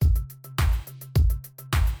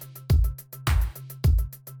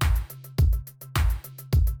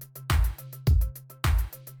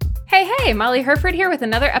Hey, Molly Herford here with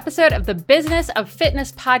another episode of the Business of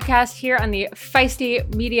Fitness podcast here on the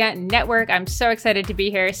Feisty Media Network. I'm so excited to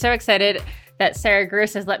be here. So excited that Sarah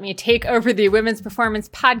Gross has let me take over the Women's Performance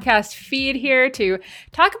podcast feed here to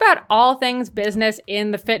talk about all things business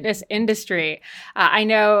in the fitness industry. I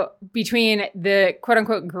know between the quote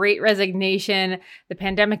unquote great resignation, the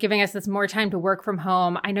pandemic giving us this more time to work from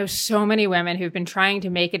home, I know so many women who've been trying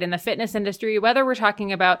to make it in the fitness industry, whether we're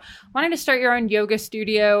talking about wanting to start your own yoga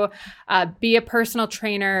studio, be a personal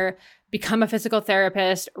trainer, become a physical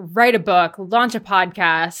therapist, write a book, launch a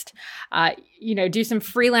podcast, do some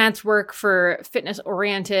freelance work for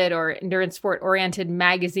fitness-oriented or endurance sport-oriented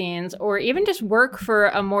magazines, or even just work for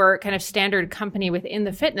a more kind of standard company within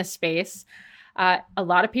the fitness space. A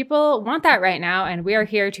lot of people want that right now, and we are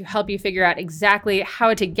here to help you figure out exactly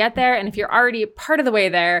how to get there. And if you're already part of the way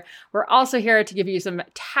there, we're also here to give you some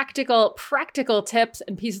tactical, practical tips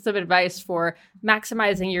and pieces of advice for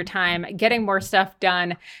maximizing your time, getting more stuff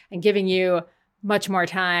done, and giving you much more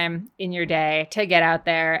time in your day to get out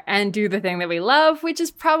there and do the thing that we love, which is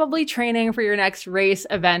probably training for your next race,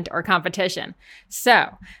 event, or competition.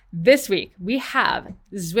 So this week we have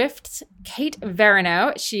Zwift's Kate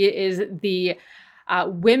Veronneau. She is the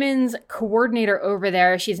women's coordinator over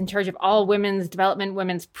there. She's in charge of all women's development,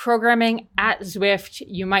 women's programming at Zwift.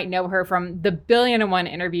 You might know her from the 1,000,001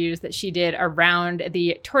 interviews that she did around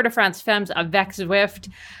the Tour de France Femmes avec Zwift,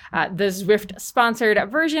 the Zwift-sponsored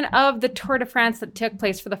version of the Tour de France that took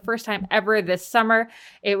place for the first time ever this summer.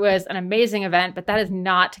 It was an amazing event, but that is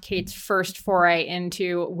not Kate's first foray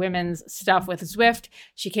into women's stuff with Zwift.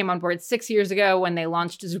 She came on board 6 years ago when they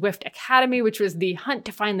launched Zwift Academy, which was the hunt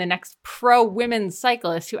to find the next pro women's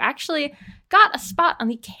cyclist who actually got a spot on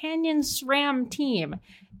the Canyon SRAM team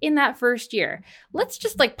in that first year. Let's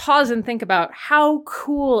just pause and think about how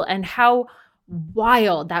cool and how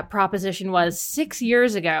wild that proposition was 6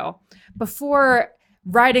 years ago, before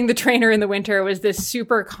riding the trainer in the winter was this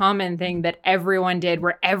super common thing that everyone did,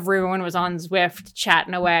 where everyone was on Zwift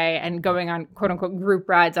chatting away and going on quote unquote group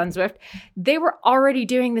rides on Zwift. They were already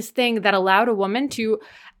doing this thing that allowed a woman to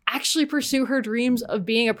actually pursue her dreams of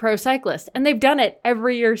being a pro cyclist. And they've done it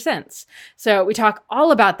every year since. So we talk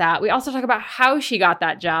all about that. We also talk about how she got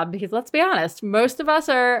that job, because let's be honest, most of us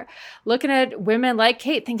are looking at women like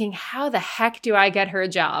Kate thinking, how the heck do I get her a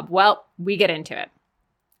job? Well, we get into it.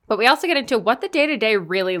 But we also get into what the day-to-day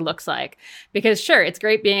really looks like. Because sure, it's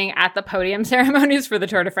great being at the podium ceremonies for the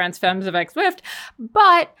Tour de France Femmes avec Zwift,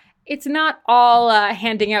 but it's not all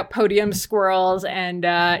handing out podium squirrels and,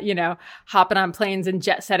 hopping on planes and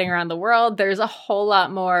jet setting around the world. There's a whole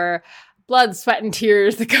lot more blood, sweat, and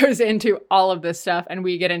tears that goes into all of this stuff. And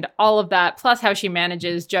we get into all of that, plus how she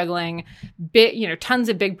manages juggling tons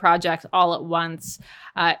of big projects all at once.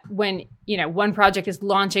 When, one project is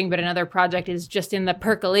launching, but another project is just in the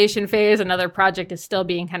percolation phase. Another project is still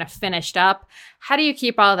being kind of finished up. How do you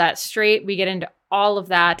keep all that straight? We get into all of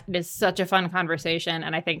that. It is such a fun conversation.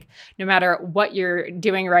 And I think no matter what you're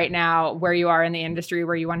doing right now, where you are in the industry,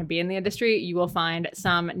 where you want to be in the industry, you will find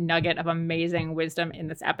some nugget of amazing wisdom in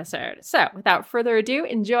this episode. So without further ado,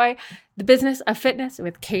 enjoy the Business of Fitness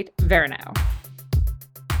with Kate Veronneau.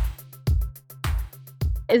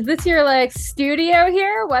 Is this your studio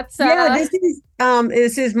here? What's Yeah,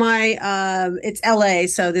 this is my it's LA,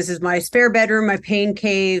 so this is my spare bedroom, my pain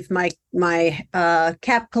cave, my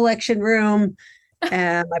cap collection room,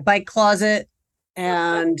 and my bike closet,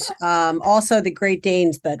 and also the Great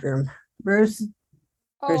Dane's bedroom. Bruce is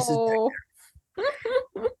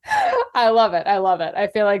I love it. I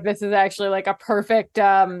feel like this is actually a perfect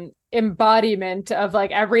embodiment of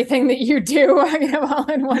everything that you do, all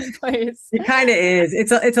in one place. It kind of is.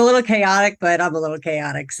 It's a little chaotic, but I'm a little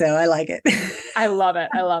chaotic, so I like it. I love it.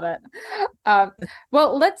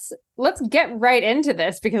 Well, let's get right into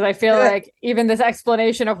this, because I feel like even this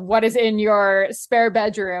explanation of what is in your spare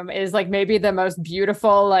bedroom is maybe the most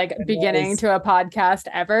beautiful beginning to a podcast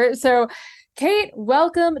ever. So Kate,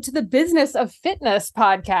 welcome to the Business of Fitness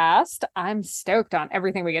podcast. I'm stoked on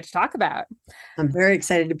everything we get to talk about. I'm very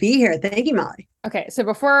excited to be here. Thank you, Molly. Okay, so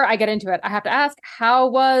before I get into it, I have to ask, how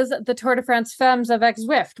was the Tour de France Femmes avec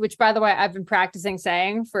Zwift? Which, by the way, I've been practicing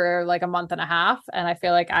saying for a month and a half, and I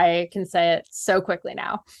feel like I can say it so quickly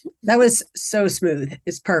now. That was so smooth.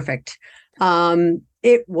 It's perfect.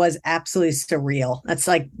 It was absolutely surreal. That's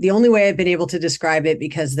the only way I've been able to describe it,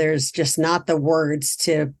 because there's just not the words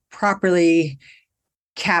to properly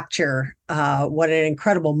capture what an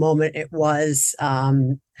incredible moment it was,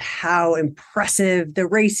 how impressive the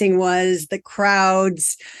racing was, the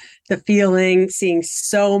crowds, the feeling, seeing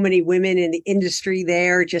so many women in the industry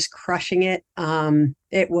there just crushing it.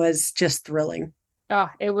 It was just thrilling. Oh,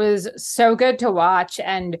 it was so good to watch.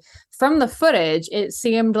 And from the footage, it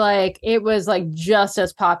seemed like it was like just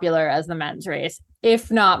as popular as the men's race, if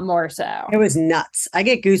not more so. It was nuts. I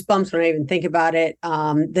get goosebumps when I even think about it.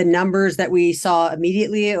 The numbers that we saw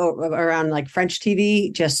immediately around like French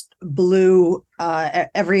TV just blew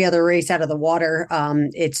every other race out of the water.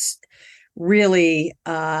 It's really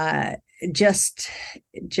just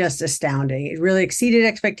astounding. It really exceeded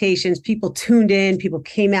expectations. People tuned in, people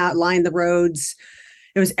came out, lined the roads.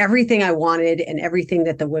 It was everything I wanted and everything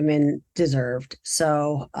that the women deserved.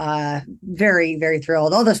 So very, very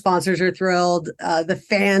thrilled. All the sponsors are thrilled. The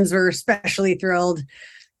fans were especially thrilled.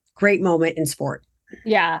 Great moment in sport.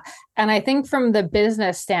 Yeah. And I think from the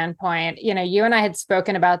business standpoint, you know, you and I had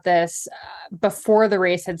spoken about this before the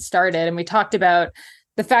race had started. And we talked about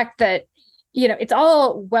the fact that, you know, it's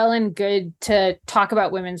all well and good to talk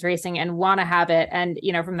about women's racing and want to have it. And,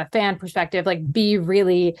 you know, from the fan perspective, like be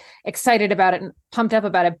really excited about it and pumped up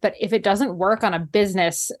about it. But if it doesn't work on a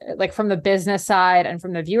business, like from the business side and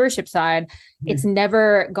from the viewership side, it's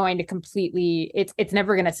never going to it's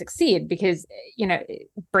never going to succeed because, you know,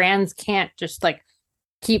 brands can't just like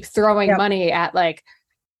keep throwing money at like,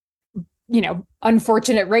 you know,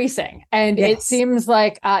 unfortunate racing. And it seems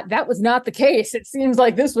like that was not the case. It seems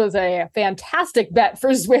like this was a fantastic bet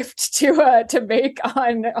for Zwift to make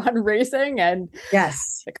on racing. And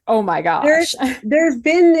like, oh my gosh. There's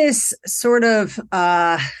been this sort of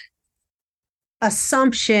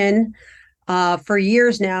assumption for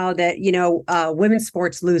years now that, you know, women's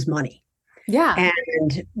sports lose money. Yeah.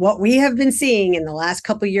 And what we have been seeing in the last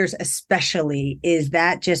couple of years, especially, is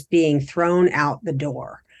that just being thrown out the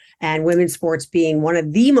door. And women's sports being one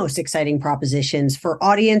of the most exciting propositions for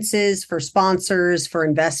audiences, for sponsors, for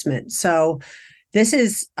investment. So this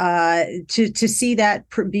is to see that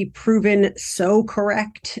be proven so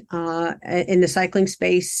correct in the cycling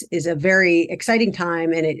space is a very exciting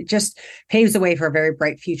time. And it just paves the way for a very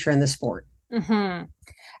bright future in the sport. Mm-hmm.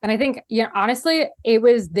 And I think, you know, honestly, it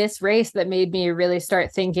was this race that made me really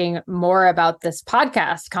start thinking more about this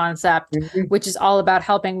podcast concept, which is all about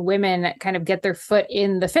helping women kind of get their foot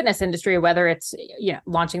in the fitness industry, whether it's, you know,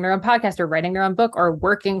 launching their own podcast or writing their own book or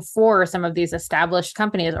working for some of these established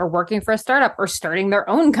companies or working for a startup or starting their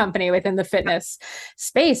own company within the fitness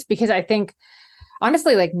space. Because I think,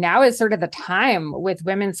 honestly, like now is sort of the time with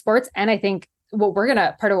women's sports. And I think part of what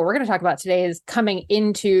we're going to talk about today is coming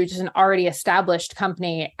into just an already established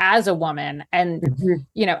company as a woman. And,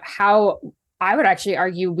 you know, how I would actually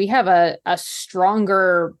argue we have a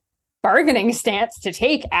stronger bargaining stance to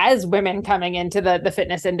take as women coming into the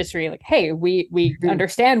fitness industry. Like, hey, we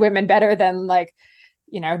understand women better than like,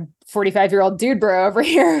 you know, 45-year-old dude bro over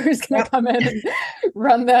here who's going to come in and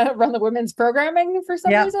run the women's programming for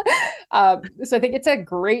some reason. So I think it's a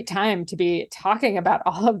great time to be talking about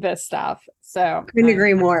all of this stuff. So couldn't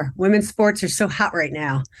agree more. Women's sports are so hot right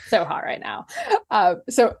now. So hot right now.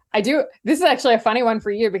 So this is actually a funny one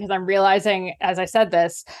for you because I'm realizing, as I said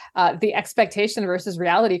this, the expectation versus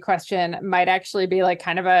reality question might actually be like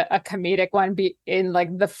kind of a comedic one, be in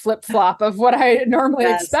like the flip flop of what I normally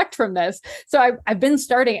expect from this. So I've been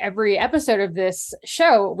starting every episode of this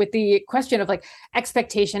show with the question of like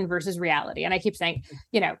expectation versus reality. And I keep saying,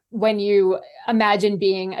 you know, when you imagine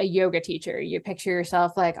being a yoga teacher, you picture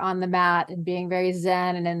yourself like on the mat and being very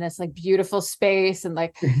zen and in this like beautiful space and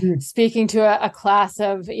like speaking to a class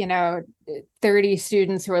of, you know, 30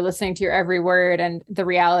 students who are listening to your every word. And the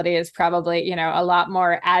reality is probably, you know, a lot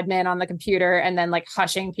more admin on the computer and then like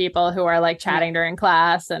hushing people who are like chatting during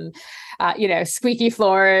class and, you know, squeaky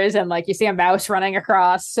floors and like you see a mouse running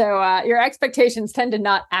across. So your expectations tend to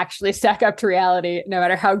not actually stack up to reality, no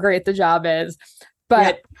matter how great the job is.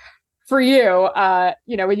 But for you,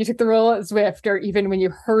 you know, when you took the role at Zwift or even when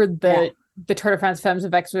you heard the Tour de France Femmes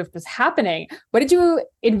avec Zwift was happening, what did you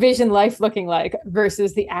envision life looking like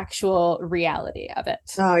versus the actual reality of it?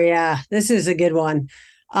 Oh, yeah, this is a good one.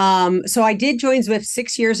 So I did join Zwift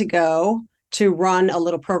 6 years ago to run a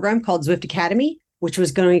little program called Zwift Academy, which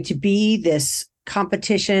was going to be this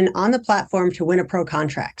competition on the platform to win a pro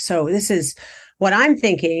contract. So this is what I'm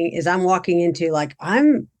thinking is I'm walking into like,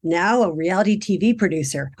 I'm now a reality TV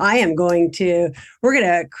producer. We're going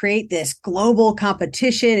to create this global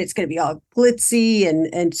competition. It's going to be all glitzy and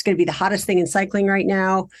it's going to be the hottest thing in cycling right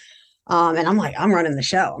now. And I'm like, I'm running the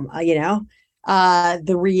show, you know.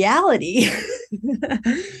 The reality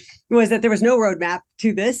was that there was no roadmap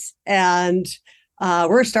to this and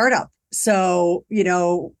we're a startup. So, you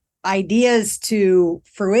know, ideas to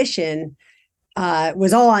fruition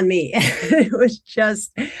was all on me. It was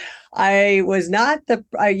just I was not the,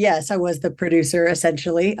 yes, I was the producer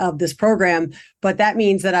essentially of this program, but that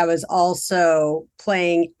means that I was also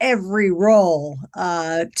playing every role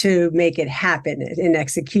to make it happen in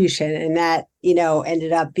execution. And that,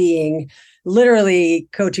 ended up being literally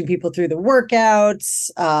coaching people through the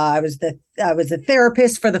workouts. I was the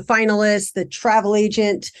therapist for the finalists, the travel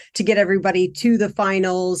agent to get everybody to the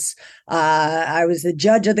finals. I was the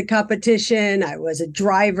judge of the competition. I was a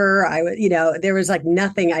driver. There was like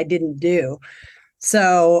nothing I didn't do.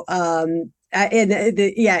 So,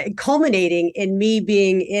 culminating in me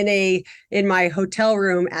being in my hotel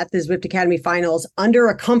room at the Zwift Academy finals under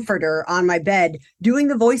a comforter on my bed, doing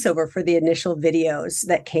the voiceover for the initial videos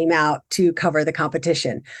that came out to cover the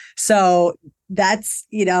competition. So that's,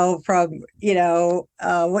 from,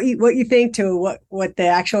 what you think to what the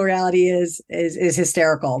actual reality is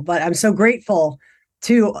hysterical. But I'm so grateful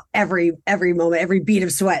to every moment, every bead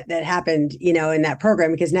of sweat that happened, in that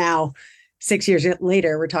program, because now 6 years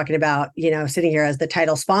later, we're talking about, sitting here as the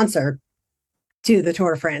title sponsor to the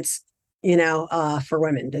Tour de France, for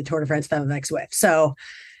women, the Tour de France Femmes avec Zwift. So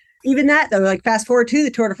even that, though, like fast forward to the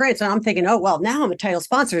Tour de France, and I'm thinking, oh, well, now I'm a title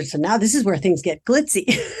sponsor. So now this is where things get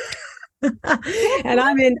glitzy. And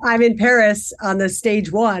I'm in Paris on the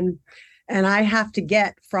stage one, and I have to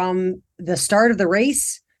get from the start of the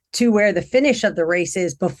race to where the finish of the race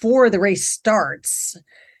is before the race starts.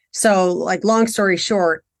 So, like, long story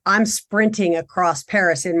short, I'm sprinting across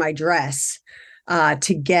Paris in my dress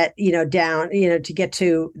to get, down, to get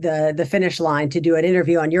to the finish line to do an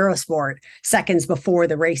interview on Eurosport seconds before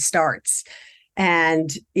the race starts. And,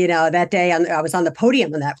 that day I was on the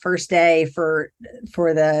podium on that first day for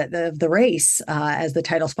the race as the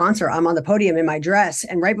title sponsor. I'm on the podium in my dress.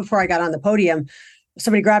 And right before I got on the podium,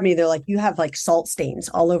 somebody grabbed me. They're like, you have like salt stains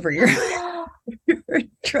all over your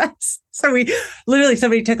dress. So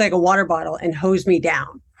somebody took like a water bottle and hosed me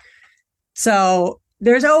down. So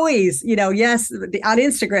there's always, yes, on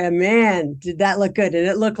Instagram, man, did that look good? And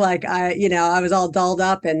it looked like I was all dolled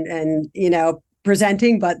up and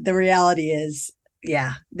presenting, but the reality is,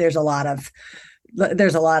 there's a lot of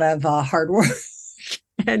hard work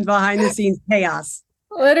and behind the scenes chaos.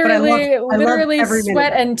 Literally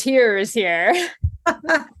sweat and tears here.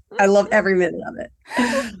 I love every minute of it.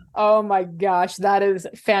 Oh my gosh, that is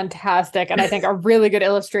fantastic. And I think a really good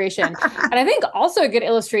illustration. And I think also a good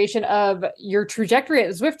illustration of your trajectory at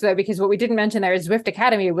Zwift, though, because what we didn't mention there is Zwift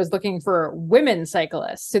Academy was looking for women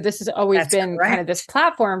cyclists. So this has always been correct. Kind of this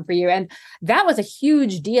platform for you. And that was a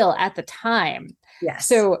huge deal at the time. Yes.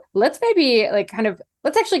 So let's maybe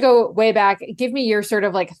let's actually go way back. Give me your sort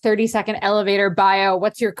of like 30-second elevator bio.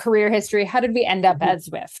 What's your career history? How did we end up at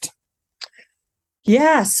Zwift?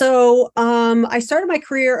 Yeah. So I started my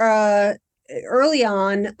career early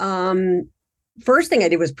on. First thing I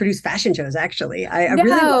did was produce fashion shows, actually. I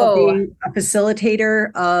really love being a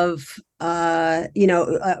facilitator of,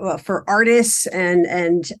 for artists.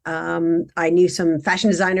 And I knew some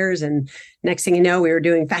fashion designers. And next thing you know, we were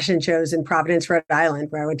doing fashion shows in Providence, Rhode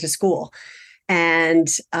Island, where I went to school. And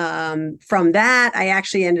from that, I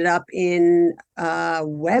actually ended up in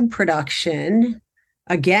web production.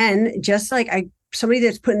 Again, just like somebody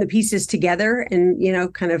that's putting the pieces together and,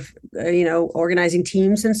 organizing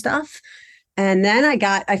teams and stuff. And then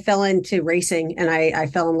I fell into racing, and I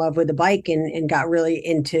fell in love with the bike and got really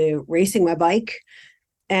into racing my bike.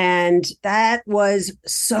 And that was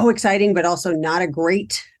so exciting, but also not a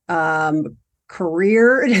great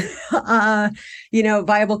career,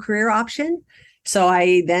 viable career option. So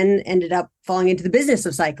I then ended up falling into the business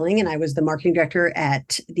of cycling, and I was the marketing director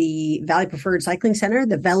at the Valley Preferred Cycling Center,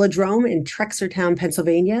 the Velodrome in Trexlertown,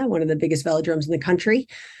 Pennsylvania, one of the biggest velodromes in the country.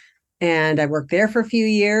 And I worked there for a few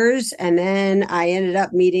years. And then I ended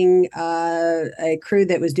up meeting a crew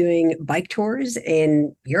that was doing bike tours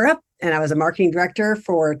in Europe. And I was a marketing director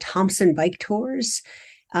for Thompson Bike Tours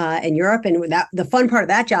in Europe. And the fun part of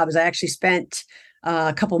that job is I actually spent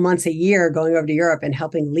a couple months a year going over to Europe and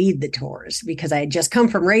helping lead the tours, because I had just come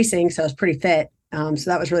from racing. So I was pretty fit. So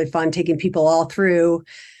that was really fun, taking people all through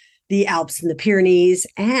the Alps and the Pyrenees.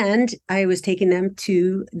 And I was taking them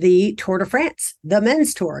to the Tour de France, the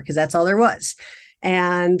men's tour, because that's all there was.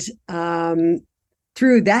 And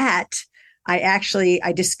through that,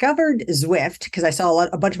 I discovered Zwift because I saw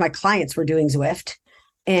a bunch of my clients were doing Zwift.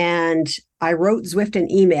 And I wrote Zwift an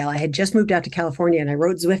email. I had just moved out to California, and I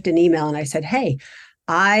wrote Zwift an email, and I said, hey,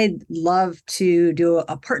 I'd love to do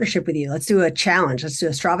a partnership with you. Let's do a challenge. Let's do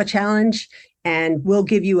a Strava challenge, and we'll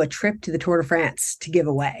give you a trip to the Tour de France to give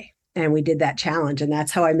away. And we did that challenge. And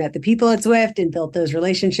that's how I met the people at Zwift and built those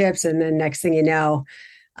relationships. And then next thing you know,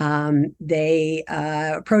 They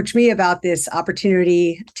approached me about this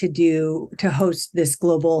opportunity to host this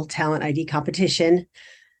global talent ID competition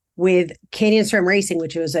with Canyon SRAM Racing,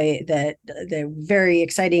 which was the very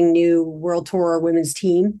exciting new World Tour women's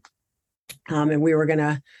team. And we were going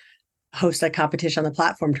to host a competition on the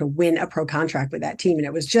platform to win a pro contract with that team. And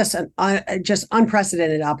it was just just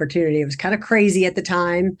unprecedented opportunity. It was kind of crazy at the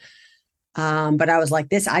time. But I was like,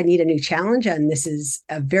 I need a new challenge. And this is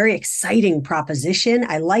a very exciting proposition.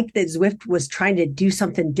 I liked that Zwift was trying to do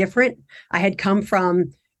something different. I had come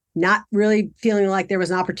from not really feeling like there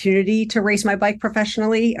was an opportunity to race my bike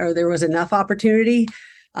professionally, or there was enough opportunity.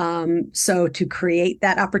 So to create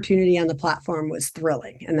that opportunity on the platform was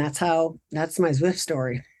thrilling. And that's my Zwift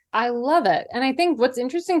story. I love it. And I think what's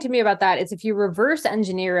interesting to me about that is if you reverse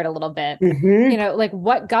engineer it a little bit, like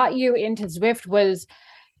what got you into Zwift was,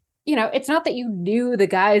 it's not that you knew the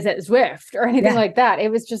guys at Zwift or anything like that.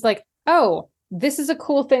 It was just like, oh, this is a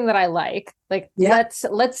cool thing that I like. Like,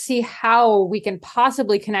 let's see how we can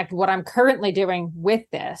possibly connect what I'm currently doing with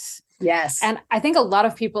this. Yes. And I think a lot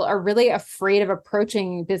of people are really afraid of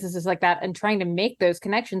approaching businesses like that and trying to make those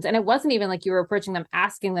connections. And it wasn't even like you were approaching them,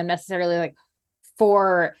 asking them necessarily like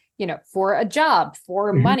for a job,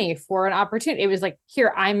 for money, for an opportunity. It was like,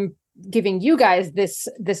 here, I'm giving you guys this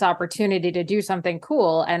opportunity to do something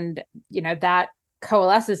cool. And, that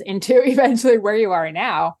coalesces into eventually where you are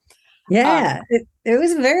now. Yeah, it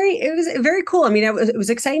was very cool. I mean, it was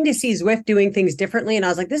exciting to see Zwift doing things differently. And I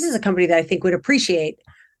was like, this is a company that I think would appreciate,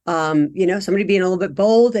 somebody being a little bit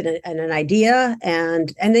bold and an idea,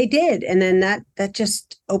 and they did. And then that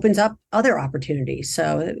just opens up other opportunities.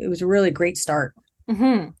 So it was a really great start.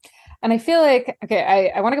 Mm-hmm. And I feel like,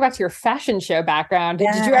 okay, I want to go back to your fashion show background.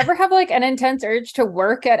 Did you ever have like an intense urge to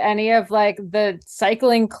work at any of like the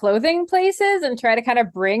cycling clothing places and try to kind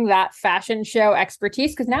of bring that fashion show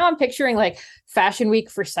expertise? Because now I'm picturing like Fashion Week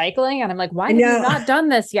for cycling. And I'm like, why have you not done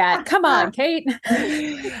this yet? Come on, Kate.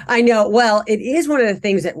 I know. Well, it is one of the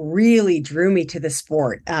things that really drew me to the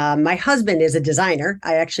sport. My husband is a designer.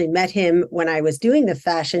 I actually met him when I was doing the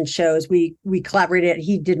fashion shows. We collaborated.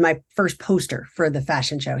 He did my first poster for the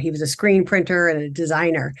fashion show. He was a screen printer and a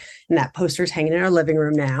designer, and that poster's hanging in our living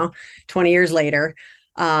room now, 20 years later.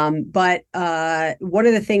 But one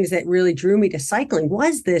of the things that really drew me to cycling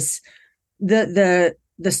was the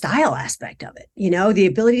style aspect of it, the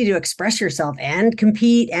ability to express yourself and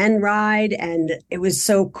compete and ride. And it was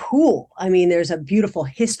so cool. I mean, there's a beautiful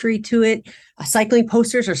history to it. Cycling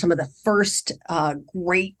posters are some of the first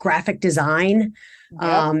great graphic design.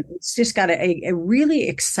 Yep. It's just got a really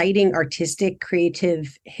exciting, artistic,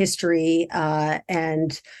 creative history.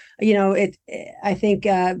 And, I think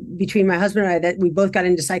between my husband and I, that we both got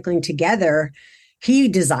into cycling together. He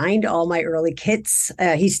designed all my early kits.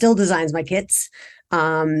 He still designs my kits.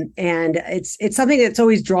 And it's something that's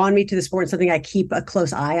always drawn me to the sport and something I keep a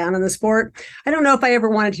close eye on in the sport. I don't know if I ever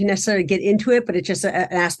wanted to necessarily get into it, but it's just an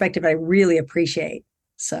aspect of it I really appreciate.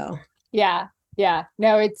 So, yeah.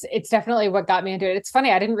 No, it's definitely what got me into it. It's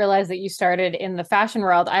funny. I didn't realize that you started in the fashion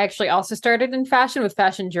world. I actually also started in fashion with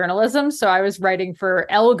fashion journalism. So I was writing for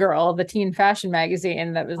Elle Girl, the teen fashion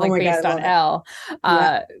magazine that was like based on Elle,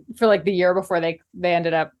 for like the year before they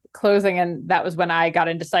ended up closing. And that was when I got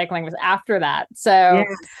into cycling, was after that. So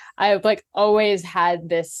I've like always had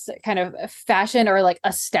this kind of fashion or like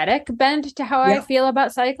aesthetic bent to how I feel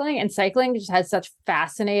about cycling, and cycling just has such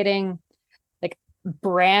fascinating like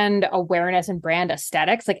brand awareness and brand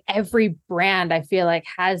aesthetics. Like every brand I feel like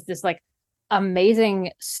has this like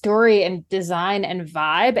amazing story and design and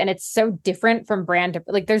vibe. And it's so different from brand to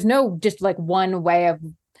like, there's no just like one way of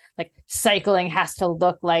like cycling has to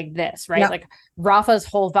look like this, right? Like Rafa's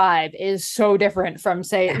whole vibe is so different from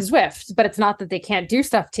say Zwift, but it's not that they can't do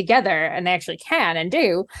stuff together, and they actually can and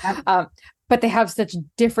do. But they have such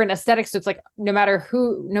different aesthetics. So it's like, no matter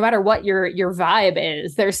what your vibe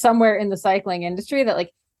is, there's somewhere in the cycling industry that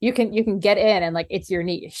like you can get in and like, it's your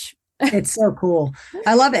niche. It's so cool.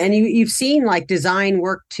 I love it. And you've seen like design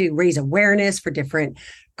work to raise awareness for different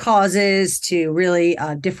causes, to really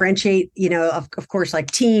differentiate, of course,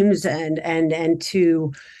 like teams and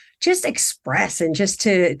to just express and just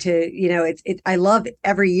to I love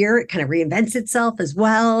every year it kind of reinvents itself as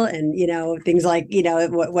well. And, things like,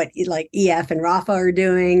 what like EF and Rafa are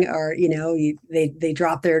doing, or, they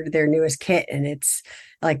drop their newest kit and it's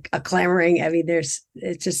like a clamoring. I mean, it's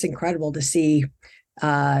just incredible to see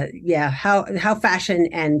how fashion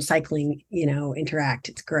and cycling, interact.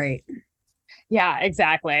 It's great. Yeah,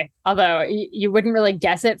 exactly. Although you wouldn't really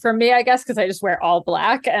guess it from me, I guess, because I just wear all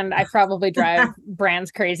black, and I probably drive brands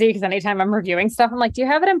crazy because anytime I'm reviewing stuff, I'm like, do you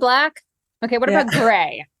have it in black? Okay, what about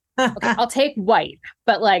gray? Okay, I'll take white,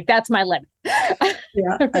 but like that's my limit.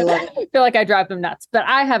 Yeah, I love it. I feel like I drive them nuts, but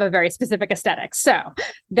I have a very specific aesthetic. So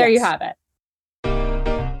there you have it.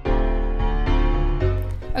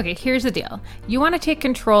 Okay, here's the deal. You want to take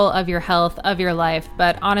control of your health, of your life,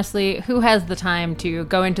 but honestly, who has the time to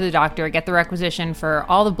go into the doctor, get the requisition for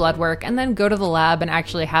all the blood work, and then go to the lab and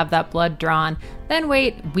actually have that blood drawn, then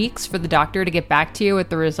wait weeks for the doctor to get back to you with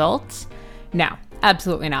the results? No,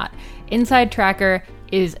 absolutely not. Inside Tracker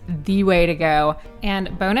is the way to go.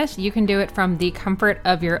 And bonus, you can do it from the comfort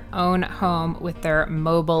of your own home with their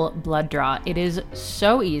mobile blood draw. It is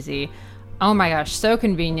so easy. Oh my gosh, so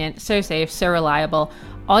convenient, so safe, so reliable.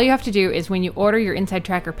 All you have to do is when you order your Inside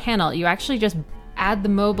Tracker panel, you actually just add the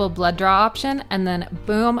mobile blood draw option, and then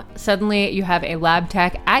boom, suddenly you have a lab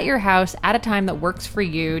tech at your house at a time that works for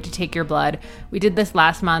you to take your blood. We did this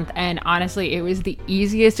last month, and honestly, it was the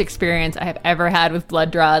easiest experience I have ever had with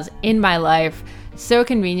blood draws in my life. So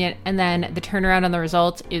convenient, and then the turnaround on the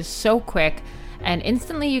results is so quick. And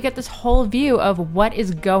instantly you get this whole view of what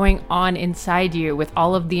is going on inside you with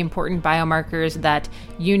all of the important biomarkers that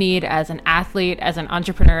you need as an athlete, as an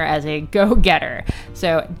entrepreneur, as a go-getter.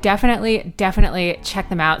 So definitely check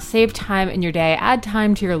them out. Save time in your day, add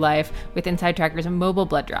time to your life with Inside Tracker's mobile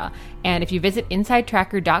blood draw. And if you visit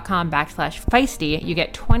insidetracker.com/feisty, you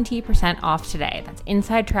get 20% off today. That's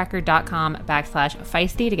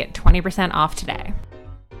insidetracker.com/feisty to get 20% off today.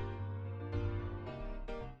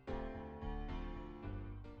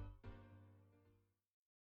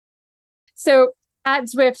 So at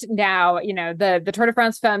Zwift now, you know, the Tour de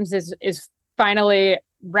France Femmes is finally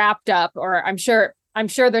wrapped up, or I'm sure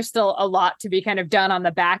there's still a lot to be kind of done on the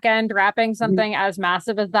back end, wrapping something as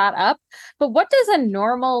massive as that up. But what does a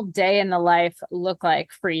normal day in the life look like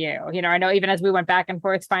for you? You know, I know even as we went back and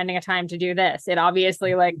forth finding a time to do this, it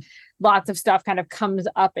obviously like lots of stuff kind of comes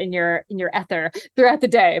up in your ether throughout the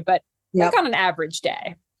day, but like on an average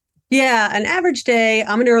day. Yeah, an average day,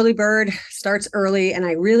 I'm an early bird, starts early, and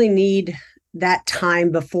I really need that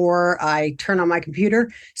time before I turn on my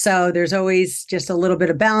computer. So there's always just a little bit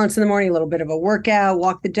of balance in the morning, a little bit of a workout,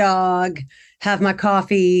 walk the dog, have my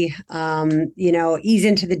coffee, ease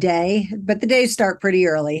into the day. But the days start pretty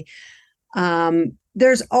early.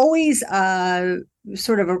 There's always some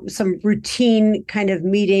routine kind of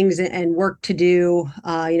meetings and work to do,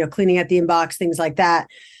 cleaning out the inbox, things like that.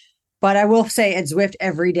 But I will say at Zwift,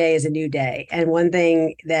 every day is a new day. And one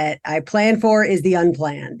thing that I plan for is the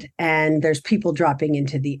unplanned. And there's people dropping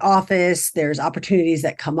into the office. There's opportunities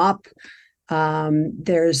that come up.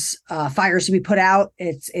 There's fires to be put out.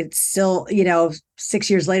 It's still, 6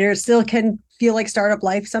 years later, it still can feel like startup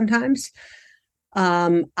life sometimes.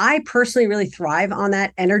 I personally really thrive on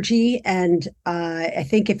that energy. And I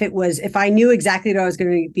think if I knew exactly what I was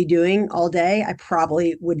going to be doing all day, I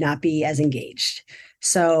probably would not be as engaged.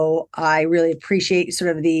 So I really appreciate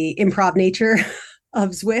sort of the improv nature of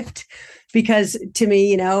Zwift, because to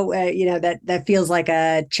me, that feels like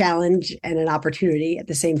a challenge and an opportunity at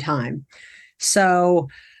the same time. So,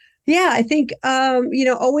 yeah, I think,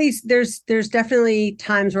 always there's definitely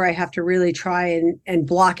times where I have to really try and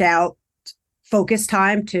block out focus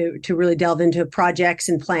time to really delve into projects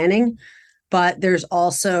and planning. But there's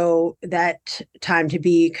also that time to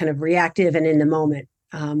be kind of reactive and in the moment.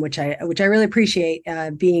 Which I really appreciate.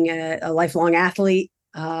 Being a lifelong athlete,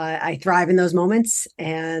 I thrive in those moments,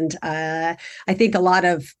 and I think a lot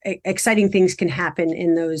of exciting things can happen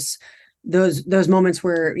in those moments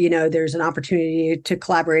where there's an opportunity to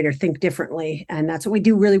collaborate or think differently, and that's what we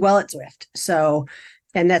do really well at Zwift. So,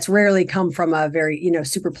 and that's rarely come from a very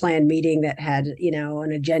super planned meeting that had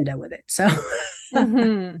an agenda with it. So.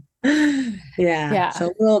 Mm-hmm. Yeah. So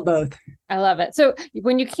a little of both. I love it. So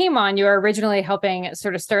when you came on, you were originally helping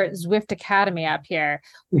sort of start Zwift Academy up here.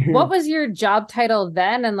 Mm-hmm. What was your job title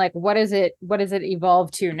then? And like, what is it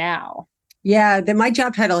evolved to now? Yeah, my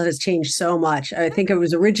job title has changed so much. I think it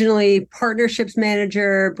was originally partnerships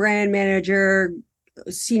manager, brand manager,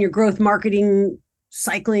 senior growth marketing,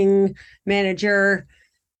 cycling manager.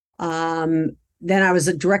 Then I was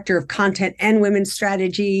a director of content and women's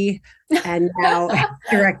strategy, and now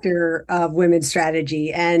director of women's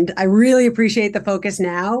strategy. And I really appreciate the focus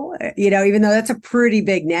now, even though that's a pretty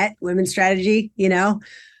big net, women's strategy, that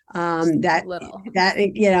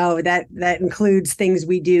includes things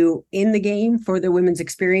we do in the game for the women's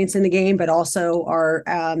experience in the game, but also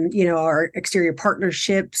our exterior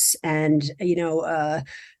partnerships and,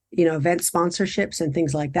 event sponsorships and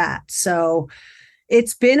things like that. So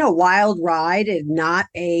it's been a wild ride and not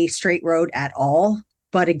a straight road at all.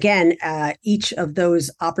 But again, each of those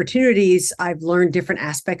opportunities, I've learned different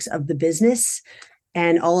aspects of the business.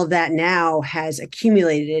 And all of that now has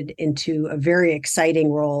accumulated into a very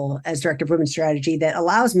exciting role as director of women's strategy that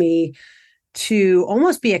allows me to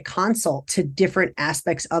almost be a consult to different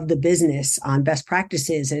aspects of the business on best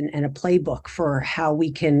practices and a playbook for how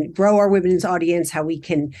we can grow our women's audience, how we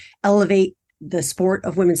can elevate the sport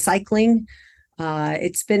of women's cycling.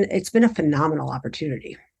 It's been a phenomenal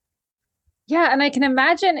opportunity. Yeah, and I can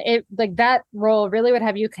imagine it like that role really would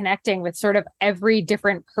have you connecting with sort of every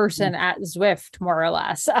different person at Zwift, more or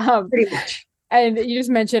less. Pretty much. And you just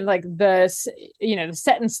mentioned like the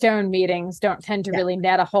set in stone meetings don't tend to really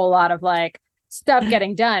net a whole lot of like stuff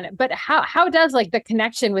getting done. But how does like the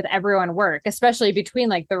connection with everyone work, especially between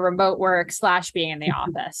like the remote work / being in the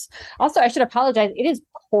office? Also, I should apologize. It is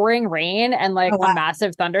pouring rain and like a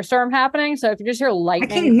massive thunderstorm happening. So if you just hear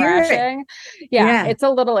lightning crashing, it's a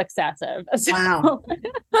little excessive. So. Wow.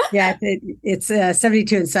 Yeah, it's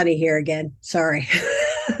 72 and sunny here again. Sorry.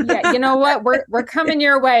 Yeah, you know what? We're coming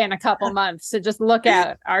your way in a couple months. So just look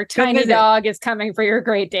out. Our tiny dog is coming for your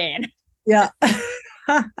Great Dane. Yeah.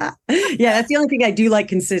 Yeah, that's the only thing I do like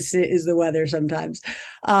consistent is the weather sometimes.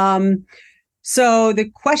 So the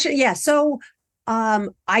question,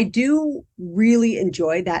 I do really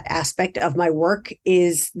enjoy that aspect of my work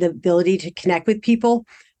is the ability to connect with people.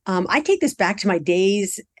 I take this back to my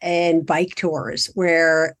days and bike tours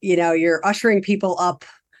where, you're ushering people up,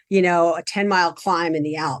 a 10-mile climb in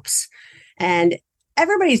the Alps. And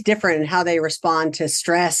everybody's different in how they respond to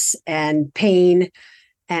stress and pain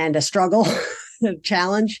and a struggle, a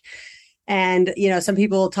challenge. And, some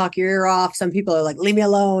people talk your ear off. Some people are like, leave me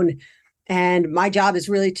alone. And my job is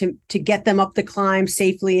really to get them up the climb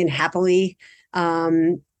safely and happily.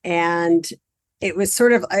 And it was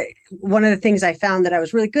sort of one of the things I found that I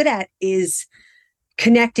was really good at is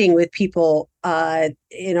connecting with people,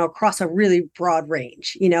 across a really broad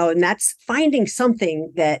range, and that's finding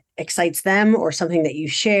something that excites them or something that you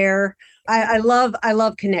share. I love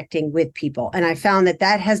connecting with people. And I found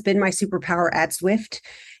that has been my superpower at Zwift.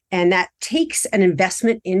 And that takes an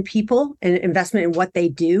investment in people, an investment in what they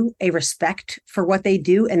do, a respect for what they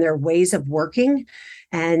do and their ways of working.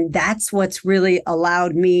 And that's what's really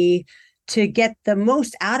allowed me to get the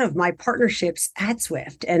most out of my partnerships at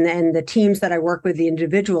Zwift. And then the teams that I work with, the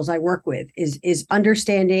individuals I work with is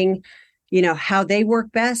understanding, how they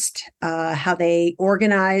work best, how they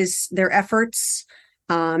organize their efforts,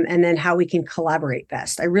 and then how we can collaborate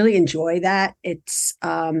best. I really enjoy that. It's,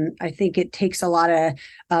 I think it takes a lot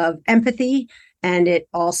of empathy, and it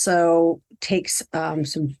also takes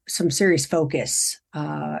some serious focus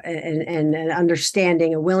and an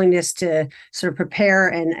understanding, a willingness to sort of prepare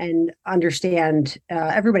and understand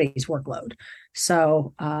everybody's workload.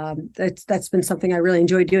 So that's been something I really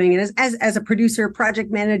enjoy doing. And as a producer,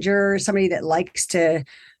 project manager, somebody that likes to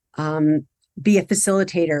be a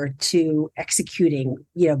facilitator to executing,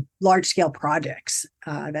 large scale projects.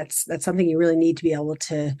 That's something you really need to be able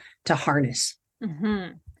to harness.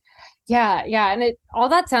 Mm-hmm. Yeah. And all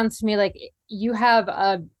that sounds to me like you have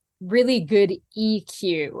a really good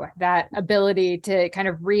EQ, that ability to kind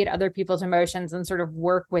of read other people's emotions and sort of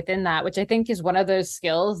work within that, which I think is one of those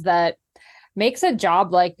skills that makes a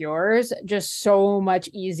job like yours just so much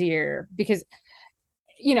easier because,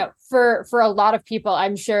 for a lot of people,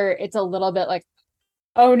 I'm sure it's a little bit like,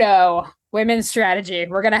 oh no, women's strategy.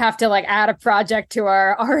 We're going to have to like add a project to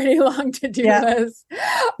our already long to-do list.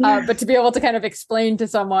 But to be able to kind of explain to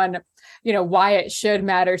someone, why it should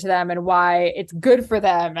matter to them and why it's good for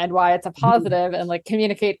them and why it's a positive and like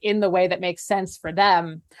communicate in the way that makes sense for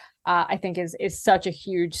them, I think is such a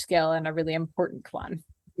huge skill and a really important one.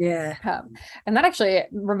 Yeah. And that actually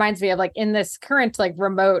reminds me of like in this current like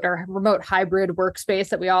remote hybrid workspace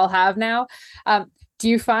that we all have now. Do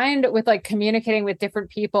you find with like communicating with different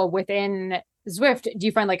people within Zwift, do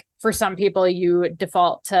you find like for some people you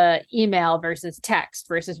default to email versus text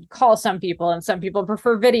versus call some people and some people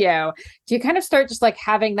prefer video? Do you kind of start just like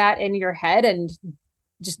having that in your head and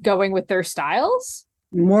just going with their styles?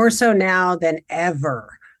 More so now than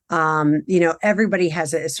ever. Everybody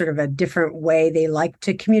has a sort of a different way they like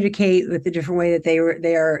to communicate, with the different way that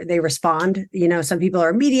they respond. Some people are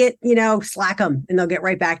immediate, slack them and they'll get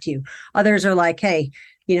right back to you. Others are like, hey,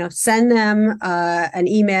 send them an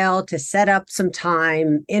email to set up some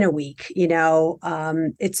time in a week.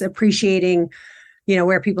 It's appreciating,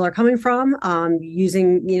 where people are coming from,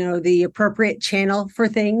 using, the appropriate channel for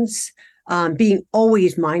things. Being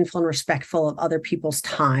always mindful and respectful of other people's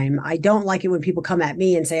time. I don't like it when people come at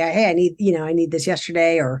me and say, hey, I need this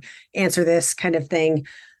yesterday or answer this kind of thing.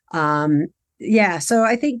 So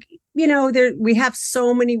I think, we have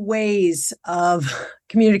so many ways of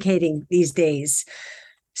communicating these days.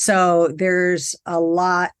 So there's a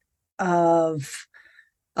lot of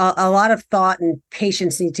a lot of thought and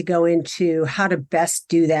patience need to go into how to best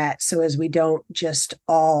do that, so as we don't just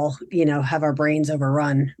all, have our brains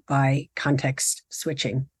overrun by context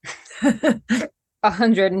switching.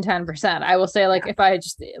 110%. I will say, like, if I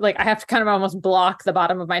just like, I have to kind of almost block the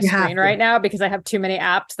bottom of my screen right now because I have too many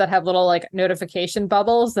apps that have little like notification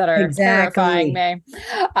bubbles that are terrifying me.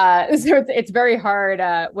 So it's very hard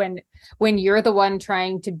when you're the one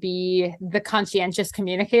trying to be the conscientious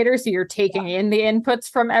communicator. So you're taking in the inputs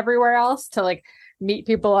from everywhere else to like meet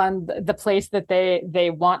people on the place that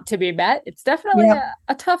they want to be met. It's definitely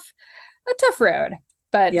a tough road,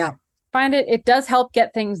 but find it does help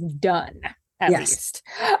get things done. At least.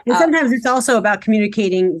 And sometimes it's also about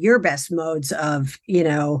communicating your best modes of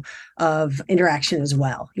interaction as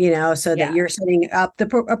well, so that you're setting up the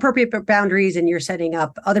appropriate boundaries and you're setting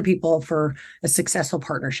up other people for a successful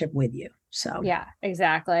partnership with you. So, yeah,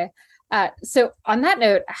 exactly. So on that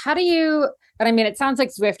note, how do you, and I mean, it sounds like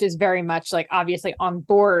Zwift is very much like obviously on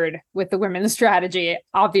board with the women's strategy,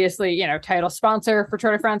 obviously, title sponsor for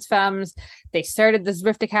Tour de France Femmes. They started the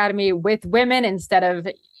Zwift Academy with women instead of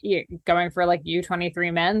going for like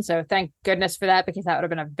U23 men. So thank goodness for that, because that would have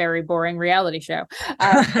been a very boring reality show.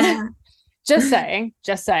 Just saying.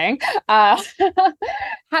 How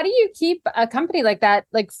do you keep a company like that,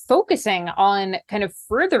 like focusing on kind of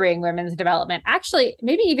furthering women's development? Actually,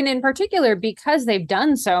 maybe even in particular, because they've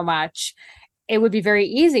done so much, it would be very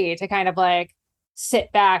easy to kind of like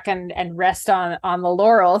sit back and rest on the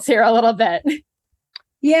laurels here a little bit.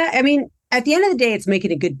 Yeah. I mean, at the end of the day, it's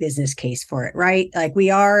making a good business case for it, right? Like we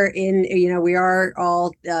are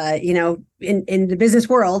all, in the business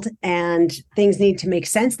world, and things need to make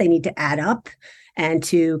sense. They need to add up and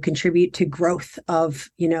to contribute to growth of,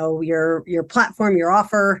 your platform, your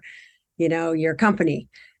offer, your company.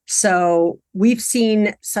 So we've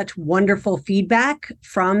seen such wonderful feedback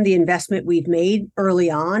from the investment we've made early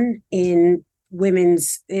on in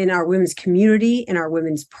our women's community, in our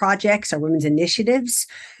women's projects, our women's initiatives,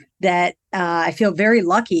 that I feel very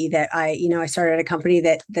lucky that I started a company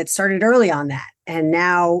that started early on that. And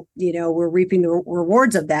now, we're reaping the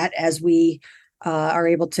rewards of that as we are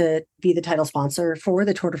able to be the title sponsor for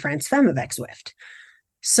the Tour de France Femmes avec Zwift.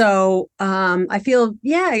 So I feel,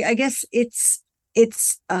 I guess it's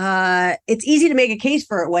easy to make a case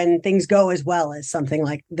for it when things go as well as something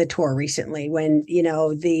like the Tour recently, when,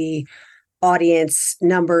 the audience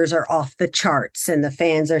numbers are off the charts and the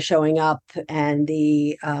fans are showing up, and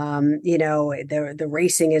the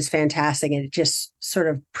racing is fantastic, and it just sort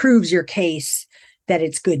of proves your case that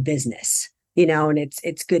it's good business, and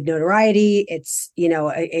it's good notoriety. It's,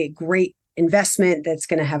 a great investment that's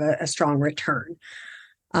going to have a strong return.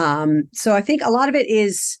 So I think a lot of it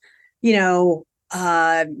is, ensuring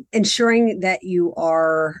that you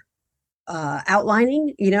are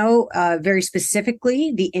outlining, very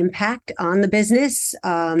specifically the impact on the business,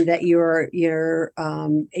 that you're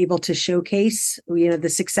able to showcase, the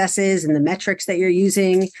successes and the metrics that you're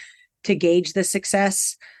using to gauge the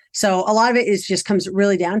success. So a lot of it comes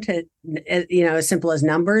really down to, as simple as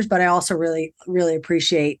numbers, but I also really, really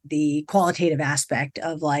appreciate the qualitative aspect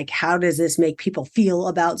of like, how does this make people feel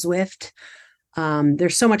about Zwift?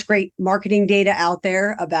 There's so much great marketing data out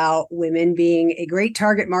there about women being a great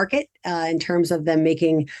target market in terms of them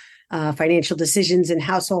making financial decisions in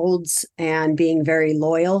households and being very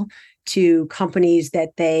loyal to companies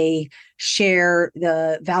that they share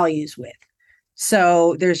the values with.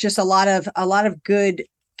 So there's just a lot of good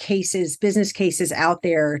cases, business cases out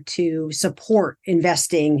there to support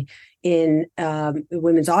investing in the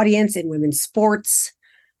women's audience, in women's sports.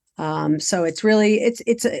 So it's really,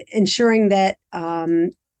 it's ensuring that,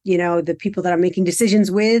 the people that I'm making decisions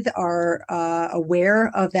with are aware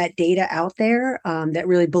of that data out there, that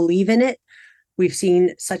really believe in it. We've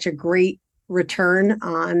seen such a great return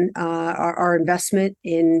on our investment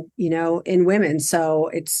in women. So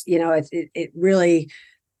it's, it really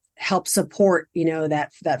helps support,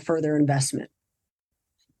 that further investment.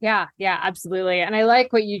 Yeah, absolutely. And I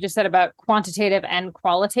like what you just said about quantitative and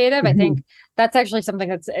qualitative. Mm-hmm. I think that's actually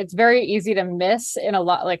something it's very easy to miss in a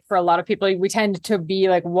lot, like for a lot of people, we tend to be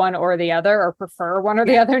like one or the other, or prefer one or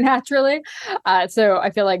the other naturally. So I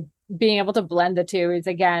feel like being able to blend the two is,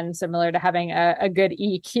 again, similar to having a good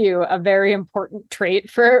EQ, a very important trait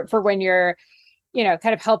for when you're,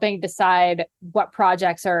 kind of helping decide what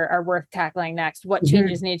projects are worth tackling next, what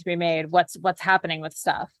changes need to be made, what's happening with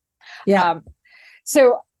stuff. Yeah.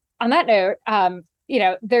 So on that note,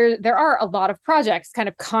 there are a lot of projects kind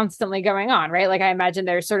of constantly going on, right? Like I imagine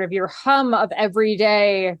there's sort of your hum of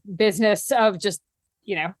everyday business of just,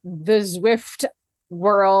 the Zwift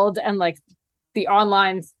world and like the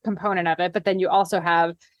online component of it. But then you also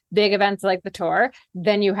have big events like the tour.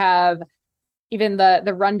 Then you have even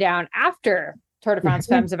the rundown after Tour de France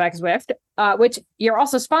Femmes avec Zwift, which you're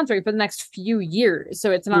also sponsoring for the next few years. So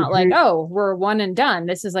it's not like, oh, we're one and done.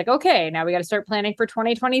 This is like, okay, now we got to start planning for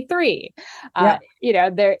 2023. You know,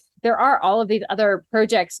 there are all of these other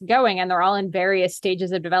projects going, and they're all in various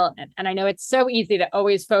stages of development. And I know it's so easy to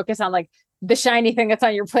always focus on like the shiny thing that's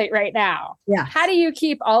on your plate right now. Yeah. How do you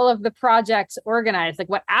keep all of the projects organized? Like,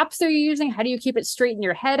 what apps are you using? How do you keep it straight in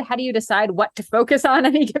your head? How do you decide what to focus on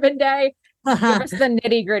any given day? Give us the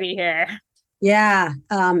nitty gritty here. Yeah.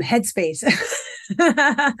 Headspace.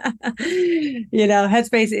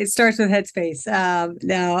 Headspace, it starts with Headspace.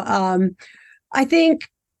 I think,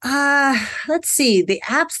 let's see, the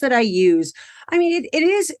apps that I use. I mean,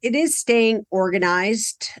 it is staying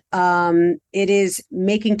organized. It is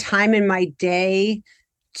making time in my day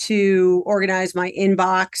to organize my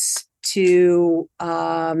inbox, to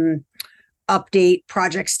update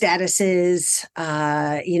project statuses.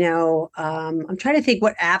 I'm trying to think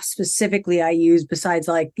what apps specifically I use besides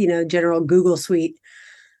general Google Suite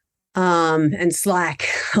and Slack,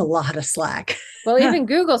 a lot of Slack. Well, even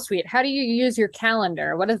Google Suite, how do you use your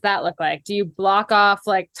calendar? What does that look like? Do you block off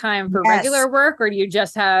like time for regular work, or do you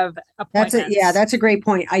just have appointments? That's a great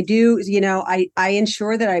point. I do, I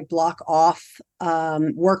ensure that I block off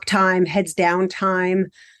work time, heads down time,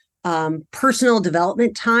 personal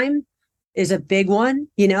development time is a big one,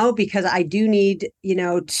 because I do need,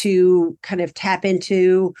 to kind of tap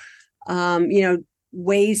into,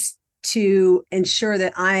 ways to ensure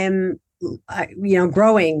that I am,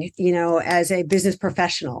 growing, as a business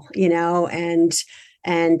professional, and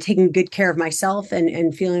taking good care of myself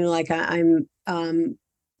and feeling like I'm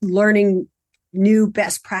learning new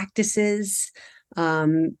best practices,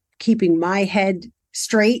 keeping my head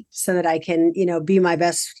straight so that I can, be my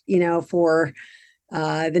best, for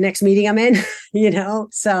the next meeting I'm in,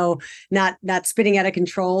 so not spinning out of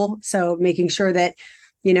control. So making sure that,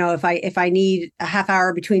 if I need a half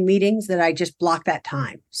hour between meetings, that I just block that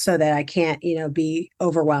time so that I can't, be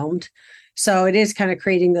overwhelmed. So it is kind of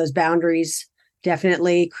creating those boundaries,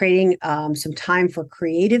 definitely creating some time for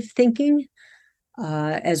creative thinking,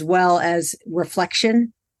 as well as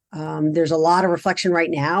reflection. There's a lot of reflection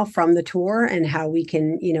right now from the tour and how we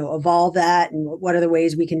can, evolve that, and what are the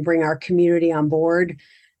ways we can bring our community on board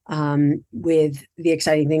with the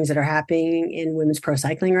exciting things that are happening in women's pro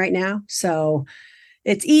cycling right now. So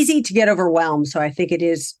it's easy to get overwhelmed. So I think it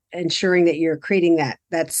is ensuring that you're creating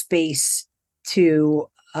that space to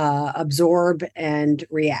absorb and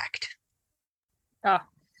react. Oh,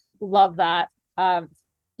 love that.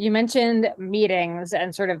 You mentioned meetings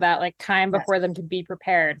and sort of that like time before them to be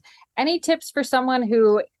prepared. Any tips for someone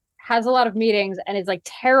who has a lot of meetings and is like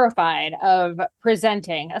terrified of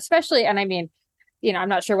presenting, especially, and I mean, I'm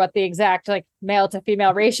not sure what the exact like male to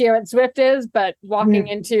female ratio at Zwift is, but walking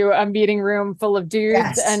into a meeting room full of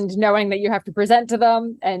dudes and knowing that you have to present to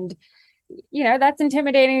them, and, that's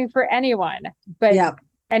intimidating for anyone. But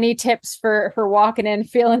any tips for walking in,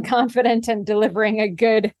 feeling confident and delivering a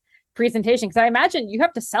good presentation? Because I imagine you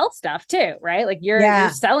have to sell stuff too, right? Like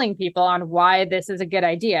you're selling people on why this is a good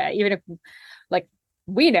idea, even if like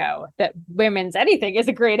we know that women's anything is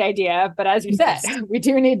a great idea, but as you said, we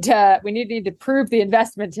need to prove the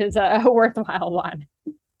investment is a worthwhile one.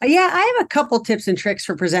 Yeah, I have a couple tips and tricks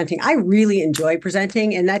for presenting. I really enjoy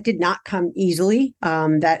presenting, and that did not come easily.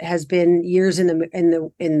 That has been years in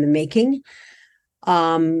the making.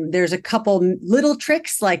 There's a couple little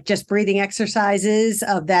tricks, like just breathing exercises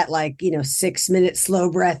of that, 6-minute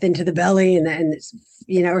slow breath into the belly, and then,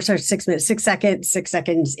 6 minutes, 6 seconds, 6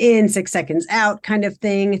 seconds in, 6 seconds out kind of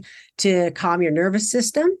thing to calm your nervous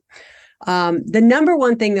system. The number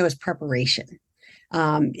one thing though is preparation.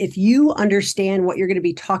 If you understand what you're going to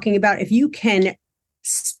be talking about, if you can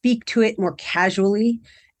speak to it more casually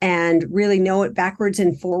and really know it backwards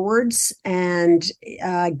and forwards, and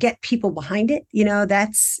get people behind it,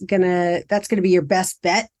 that's gonna be your best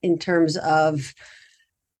bet in terms of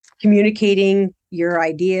communicating your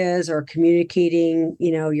ideas or communicating,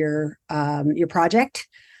 your project.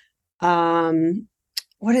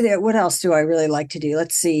 What else do I really like to do?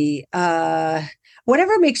 Let's see.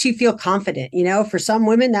 Whatever makes you feel confident, for some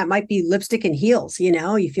women that might be lipstick and heels, you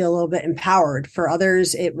feel a little bit empowered. For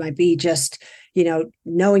others, it might be just,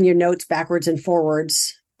 knowing your notes backwards and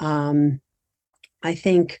forwards. I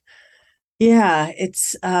think,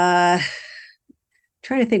 it's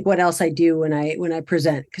trying to think what else I do when I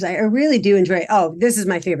present, because I really do enjoy. Oh, this is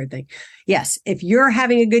my favorite thing. Yes. If you're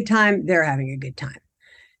having a good time, they're having a good time.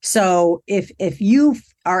 So if you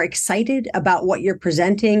are excited about what you're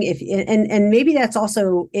presenting, and maybe that's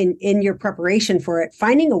also in your preparation for it,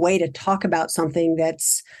 finding a way to talk about something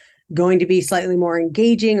that's going to be slightly more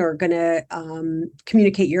engaging or going to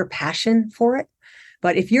communicate your passion for it.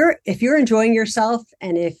 But if you're enjoying yourself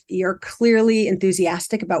and if you're clearly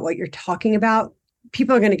enthusiastic about what you're talking about,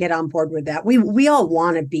 people are going to get on board with that. We all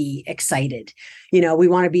want to be excited. We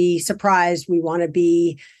want to be surprised. We want to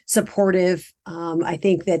be supportive. I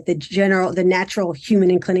think that the natural human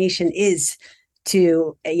inclination is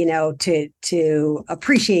to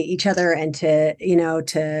appreciate each other and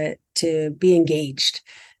to be engaged.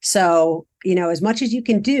 So, as much as you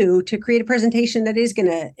can do to create a presentation that is going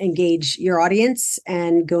to engage your audience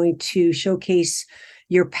and going to showcase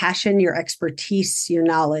your passion, your expertise, your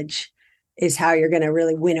knowledge, is how you're going to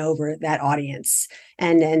really win over that audience.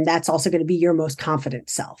 And that's also going to be your most confident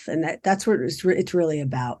self. And that's what it's really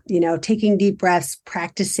about, taking deep breaths,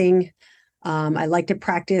 practicing. I like to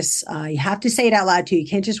practice. You have to say it out loud too. You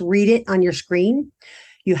can't just read it on your screen.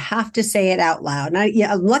 You have to say it out loud. And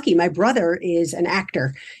I'm lucky. My brother is an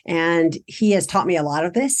actor, and he has taught me a lot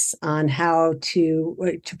of this on how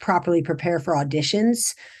to properly prepare for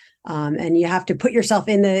auditions. And you have to put yourself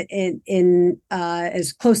in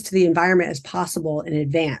as close to the environment as possible in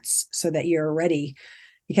advance so that you're ready.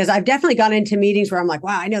 Because I've definitely gone into meetings where I'm like,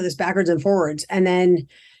 wow, I know this backwards and forwards. And then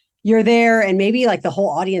you're there and maybe like the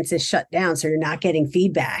whole audience is shut down. So you're not getting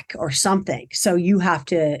feedback or something. So you have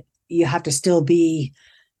to still be,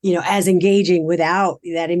 as engaging without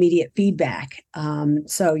that immediate feedback.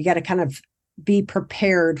 So you got to kind of be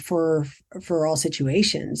prepared for all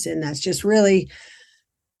situations. And that's just really,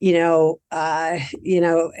 I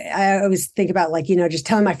always think about just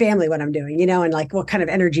telling my family what I'm doing, and like what kind of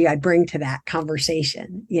energy I bring to that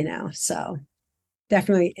conversation, so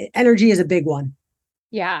definitely energy is a big one.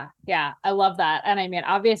 Yeah. I love that. And I mean,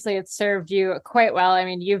 obviously it's served you quite well. I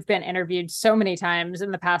mean, you've been interviewed so many times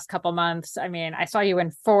in the past couple months. I mean, I saw you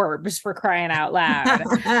in Forbes, for crying out loud,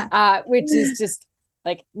 which is just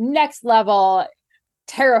like next level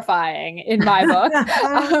terrifying in my book,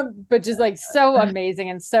 but just like so amazing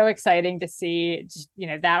and so exciting to see just,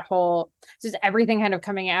 that whole, just everything kind of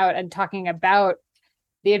coming out and talking about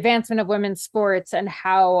the advancement of women's sports and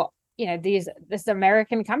how, this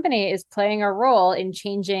American company is playing a role in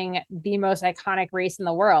changing the most iconic race in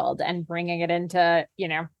the world and bringing it into,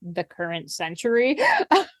 the current century.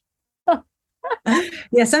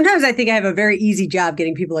 Yeah, sometimes I think I have a very easy job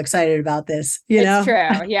getting people excited about this. It's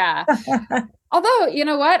true. Yeah. Although, you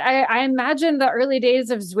know what? I imagine the early days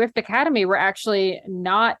of Zwift Academy were actually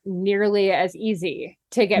not nearly as easy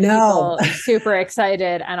to get people super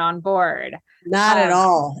excited and on board. Not at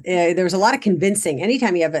all. There was a lot of convincing.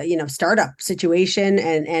 Anytime you have a startup situation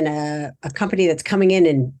and a company that's coming in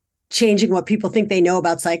and changing what people think they know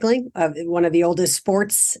about cycling, one of the oldest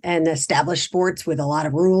sports and established sports with a lot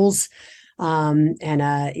of rules. And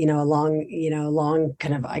a long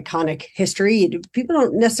kind of iconic history. People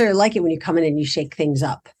don't necessarily like it when you come in and you shake things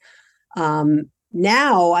up.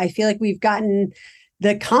 Now I feel like we've gotten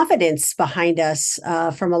the confidence behind us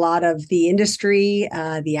from a lot of the industry,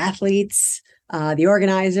 the athletes, the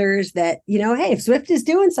organizers that, hey, if Zwift is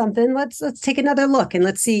doing something, let's take another look and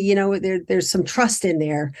let's see, there's some trust in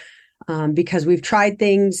there because we've tried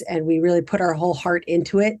things and we really put our whole heart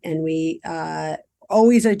into it. And we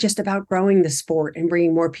always are just about growing the sport and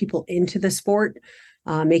bringing more people into the sport,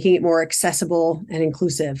 making it more accessible and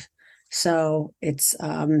inclusive. So it's,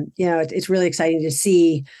 it's really exciting to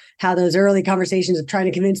see how those early conversations of trying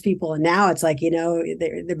to convince people. And now it's like,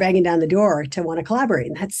 they're banging down the door to want to collaborate.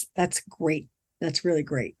 And that's great. That's really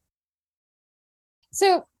great.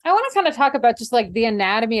 So I want to kind of talk about just like the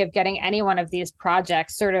anatomy of getting any one of these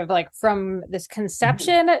projects sort of like from this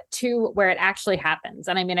conception to where it actually happens.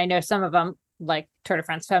 And I mean, I know some of them, like Tour de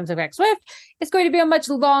France Femmes avec Zwift, is going to be a much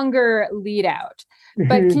longer lead out.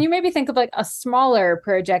 But can you maybe think of like a smaller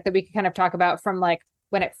project that we could kind of talk about from like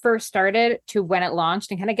when it first started to when it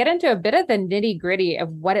launched and kind of get into a bit of the nitty gritty of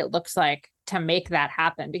what it looks like to make that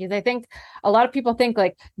happen? Because I think a lot of people think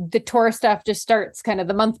like the tour stuff just starts kind of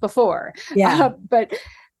the month before. Yeah. But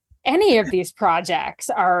any of these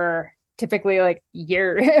projects are typically like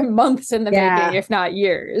months in the making, if not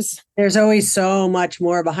years. There's always so much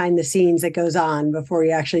more behind the scenes that goes on before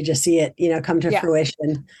you actually just see it, come to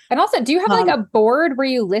fruition. And also, do you have like a board where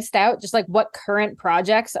you list out just like what current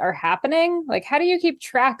projects are happening? Like, how do you keep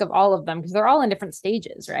track of all of them? Because they're all in different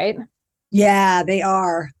stages, right? Yeah, they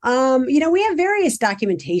are. We have various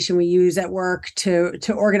documentation we use at work to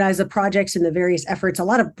organize the projects and the various efforts, a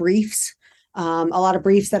lot of briefs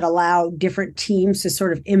that allow different teams to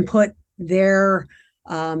sort of input their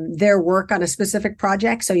their work on a specific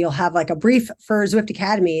project. So you'll have like a brief for Zwift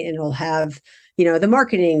Academy, and it'll have, the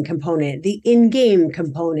marketing component, the in-game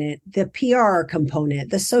component, the PR component,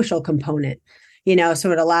 the social component,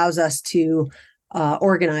 so it allows us to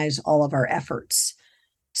organize all of our efforts.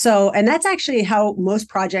 So, and that's actually how most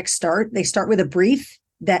projects start. They start with a brief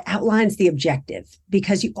that outlines the objective,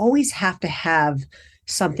 because you always have to have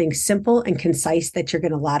something simple and concise that you're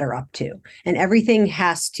going to ladder up to. And everything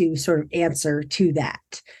has to sort of answer to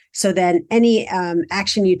that. So then any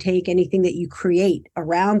action you take, anything that you create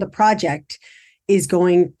around the project is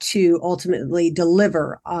going to ultimately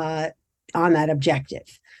deliver on that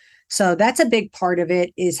objective. So that's a big part of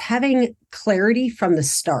it, is having clarity from the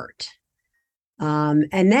start.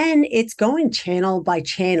 And then it's going channel by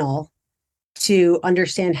channel to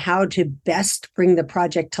understand how to best bring the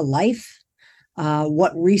project to life,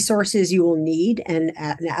 what resources you will need, and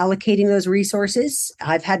allocating those resources.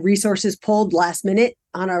 I've had resources pulled last minute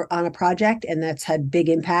on a project, and that's had big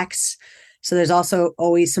impacts. So there's also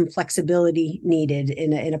always some flexibility needed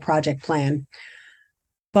in a project plan.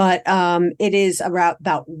 But it is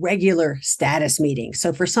about regular status meetings.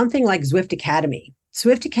 So for something like Zwift Academy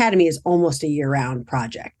is almost a year-round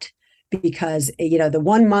project, because the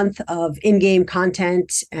 1 month of in-game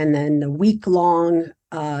content and then the week-long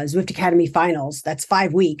Zwift Academy finals, that's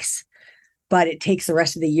 5 weeks, but it takes the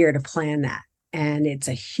rest of the year to plan that. And it's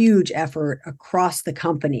a huge effort across the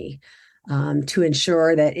company to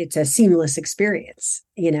ensure that it's a seamless experience,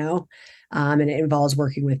 and it involves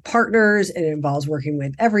working with partners, and it involves working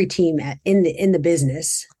with every team in the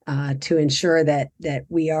business to ensure that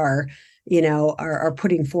we are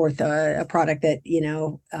putting forth a product that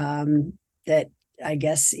that I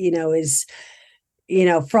guess is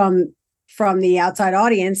from the outside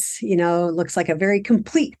audience looks like a very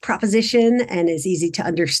complete proposition and is easy to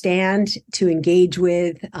understand, to engage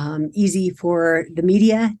with, easy for the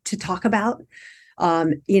media to talk about.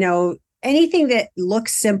 Anything that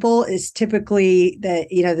looks simple is typically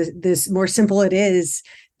this more simple it is,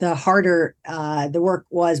 the harder the work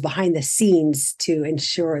was behind the scenes to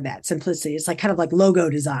ensure that simplicity. It's kind of like logo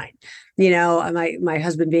design. My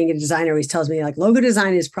husband, being a designer, always tells me logo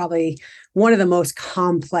design is probably one of the most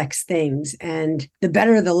complex things. And the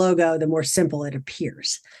better the logo, the more simple it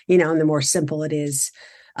appears, and the more simple it is,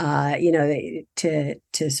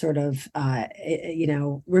 to sort of,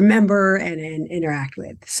 remember and interact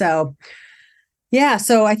with. So, yeah.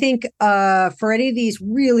 So I think for any of these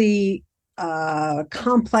really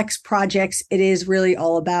complex projects, it is really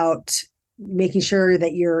all about making sure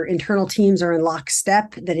that your internal teams are in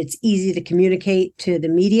lockstep, that it's easy to communicate to the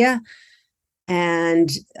media, and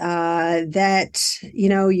that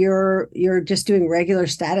you're just doing regular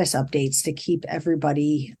status updates to keep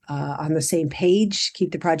everybody on the same page,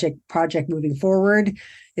 keep the project moving forward.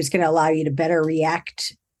 It's going to allow you to better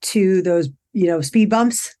react to those speed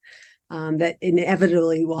bumps that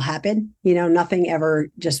inevitably will happen. Nothing ever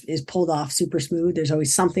just is pulled off super smooth. There's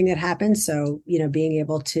always something that happens. So being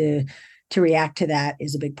able to react to that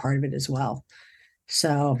is a big part of it as well.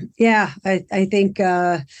 So yeah, I think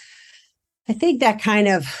that kind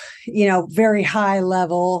of, very high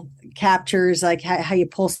level captures how you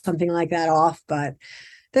pull something like that off, but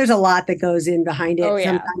there's a lot that goes in behind it. Oh,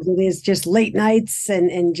 yeah. Sometimes it is just late nights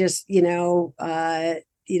and just, taking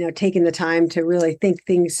the time to really think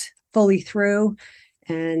things fully through,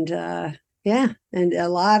 and and a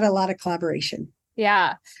lot of collaboration.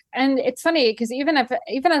 Yeah. And it's funny because even as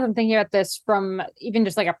I'm thinking about this from even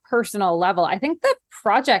just a personal level, I think the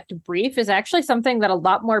project brief is actually something that a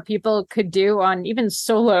lot more people could do on even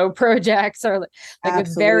solo projects or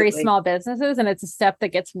with very small businesses. And it's a step that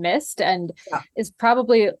gets missed and is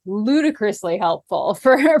probably ludicrously helpful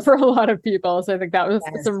for a lot of people. So I think that was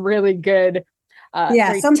some really good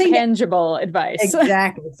something tangible advice.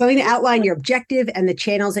 Exactly. Something to outline your objective and the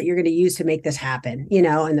channels that you're going to use to make this happen,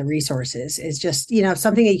 and the resources is just,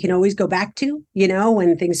 something that you can always go back to,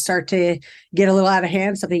 when things start to get a little out of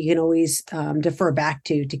hand, something you can always defer back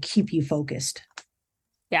to keep you focused.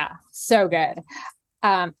 Yeah. So good.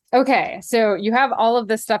 Okay. So you have all of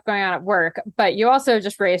this stuff going on at work, but you also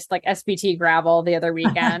just raced SBT gravel the other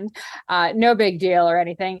weekend. No big deal or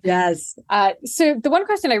anything. Yes. So the one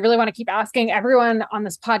question I really want to keep asking everyone on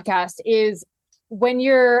this podcast is, when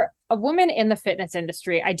you're a woman in the fitness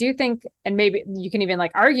industry, I do think, and maybe you can even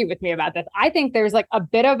argue with me about this, I think there's a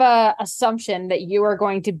bit of a assumption that you are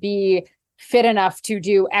going to be fit enough to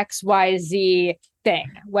do XYZ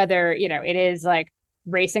thing, whether, it is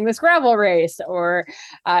racing this gravel race, or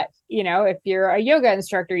if you're a yoga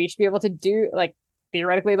instructor, you should be able to do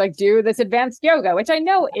theoretically do this advanced yoga, which I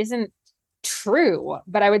know isn't true,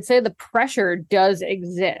 but I would say the pressure does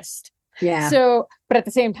exist. Yeah. So, but at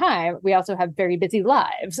the same time, we also have very busy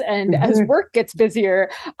lives. And as work gets busier,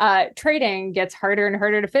 training gets harder and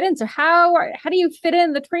harder to fit in. So how do you fit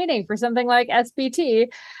in the training for something like SBT?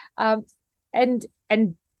 And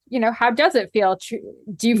how does it feel?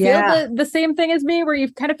 Do you feel the same thing as me, where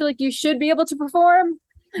you kind of feel like you should be able to perform?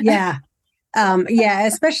 Yeah.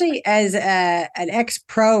 Especially as an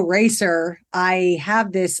ex-pro racer, I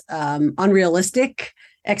have this unrealistic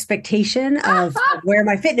expectation of where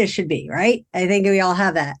my fitness should be, right? I think we all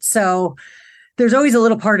have that. So there's always a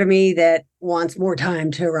little part of me that wants more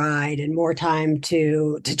time to ride and more time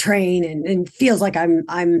to train, and feels like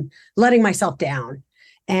I'm letting myself down.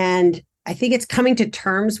 And I think it's coming to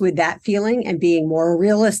terms with that feeling and being more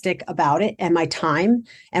realistic about it and my time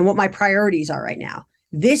and what my priorities are right now.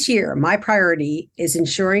 This year, my priority is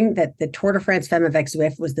ensuring that the Tour de France Femme avec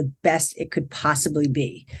Zwift was the best it could possibly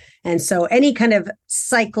be. And so any kind of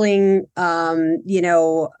cycling,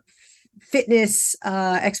 fitness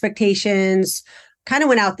expectations kind of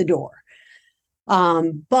went out the door.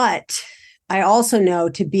 But I also know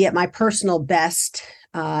to be at my personal best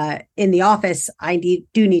in the office, I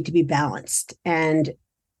do need to be balanced. And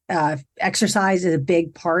exercise is a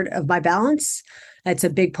big part of my balance. It's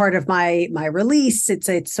a big part of my release.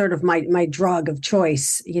 It's sort of my drug of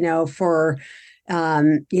choice, for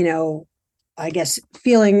I guess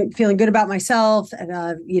feeling good about myself,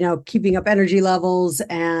 and keeping up energy levels,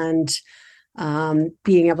 and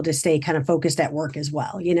being able to stay kind of focused at work as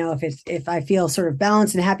well. If I feel sort of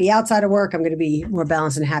balanced and happy outside of work, I'm going to be more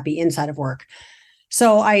balanced and happy inside of work.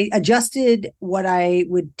 So I adjusted what I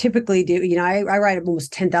would typically do. I ride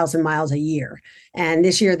almost 10,000 miles a year. And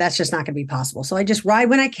this year, that's just not going to be possible. So I just ride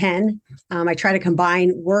when I can. I try to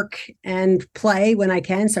combine work and play when I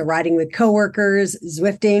can. So riding with coworkers,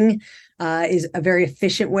 Zwifting is a very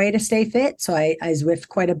efficient way to stay fit. So I Zwift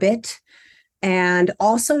quite a bit. And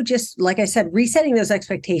also just, like I said, resetting those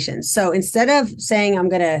expectations. So instead of saying I'm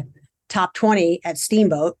going to top 20 at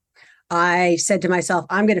Steamboat, I said to myself,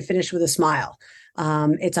 I'm going to finish with a smile.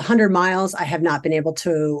 It's 100 miles. I have not been able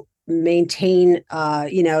to maintain,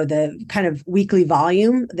 the kind of weekly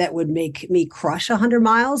volume that would make me crush 100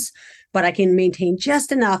 miles, but I can maintain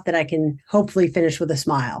just enough that I can hopefully finish with a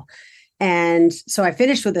smile. And so I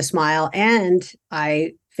finished with a smile, and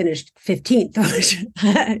I finished 15th, which,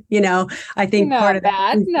 I think not part of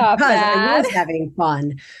bad, that not because bad. I was having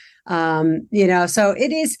fun. So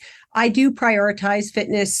it is. I do prioritize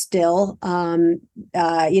fitness still.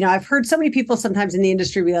 I've heard so many people sometimes in the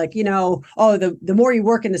industry be like, the more you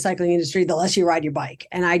work in the cycling industry, the less you ride your bike.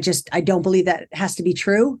 And I don't believe that has to be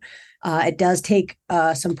true. It does take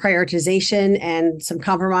some prioritization and some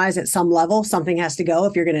compromise at some level. Something has to go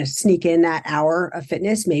if you're going to sneak in that hour of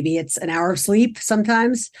fitness. Maybe it's an hour of sleep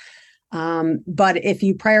sometimes. But if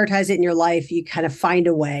you prioritize it in your life, you kind of find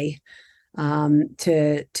a way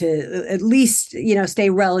to at least, stay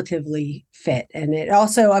relatively fit. And it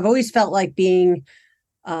also, I've always felt like being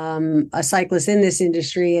a cyclist in this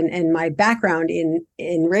industry, and my background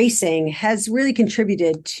in racing has really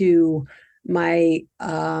contributed to my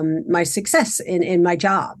success in my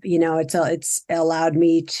job. It's allowed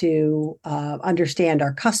me to understand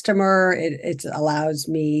our customer. It allows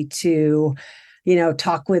me to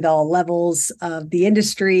talk with all levels of the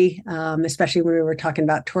industry, especially when we were talking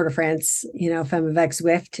about Tour de France, Femme avec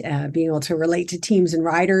Zwift, being able to relate to teams and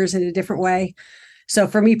riders in a different way. So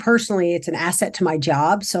for me personally, it's an asset to my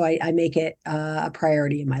job. So I make it a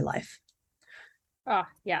priority in my life. Oh,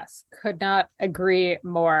 yes. Could not agree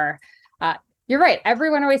more. You're right.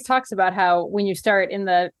 Everyone always talks about how when you start in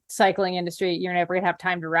the cycling industry, you're never going to have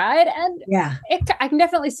time to ride. And yeah, I can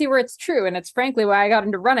definitely see where it's true. And it's frankly why I got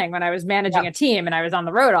into running when I was managing a team and I was on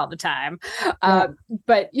the road all the time.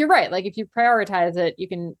 But you're right. Like if you prioritize it, you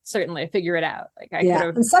can certainly figure it out. Like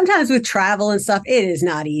And sometimes with travel and stuff, it is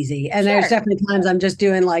not easy. And there's definitely times I'm just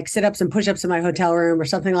doing like sit-ups and push-ups in my hotel room or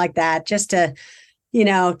something like that, just to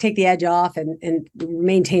take the edge off and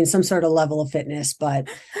maintain some sort of level of fitness. But,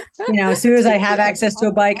 as soon as I have access to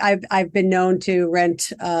a bike, I've been known to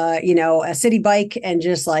rent, a city bike and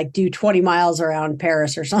just like do 20 miles around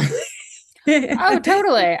Paris or something. Oh,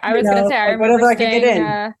 totally. I was going to say, I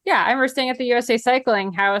remember staying at the USA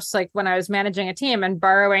Cycling House, like when I was managing a team and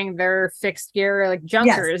borrowing their fixed gear, like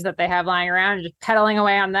junkers that they have lying around and just pedaling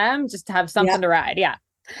away on them just to have something to ride. Yeah.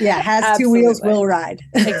 Yeah, has Absolutely. 2 wheels, will ride.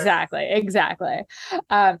 Exactly.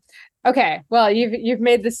 Okay, well, you've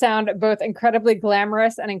made this sound both incredibly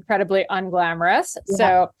glamorous and incredibly unglamorous. Yeah.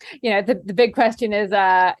 So, the big question is,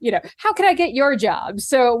 how can I get your job?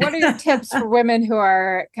 So, what are your tips for women who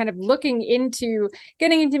are kind of looking into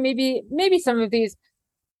getting into maybe some of these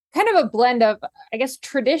kind of a blend of, I guess,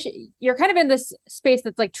 tradition. You're kind of in this space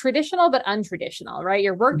that's like traditional, but untraditional, right?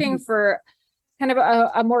 You're working for kind of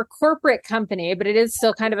a more corporate company, but it is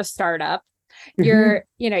still kind of a startup.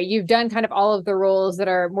 You've done kind of all of the roles that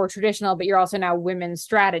are more traditional, but you're also now women's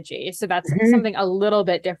strategy. So that's something a little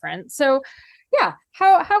bit different. So yeah,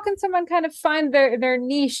 how can someone kind of find their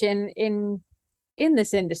niche in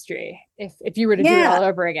this industry if you were to do it all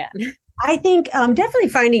over again? I think definitely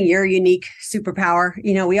finding your unique superpower.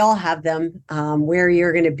 We all have them, where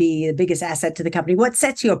you're going to be the biggest asset to the company, what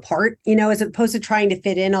sets you apart, as opposed to trying to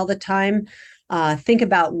fit in all the time. Think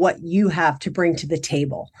about what you have to bring to the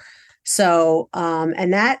table. So,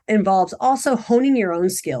 and that involves also honing your own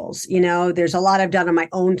skills. There's a lot I've done on my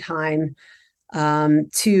own time,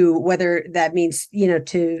 to whether that means,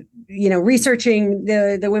 researching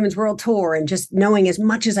the Women's World Tour and just knowing as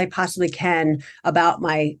much as I possibly can about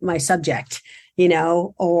my subject,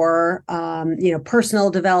 or, personal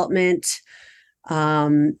development,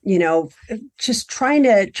 just trying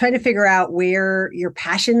to figure out where your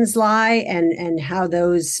passions lie and how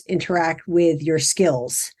those interact with your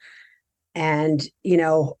skills. And,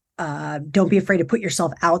 don't be afraid to put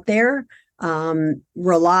yourself out there.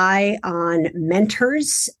 Rely on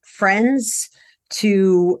mentors, friends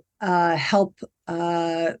to help,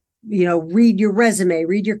 read your resume,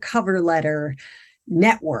 read your cover letter,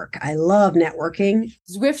 network. I love networking.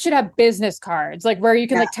 Zwift should have business cards, like where you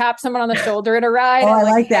can like tap someone on the shoulder at a ride and I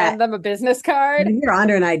like hand that. them a business card. You're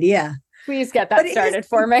onto an idea. Please get that started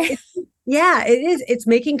for me. Yeah, it is. It's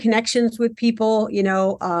making connections with people,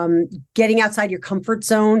 getting outside your comfort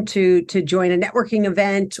zone to join a networking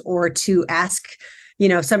event or to ask,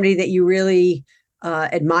 somebody that you really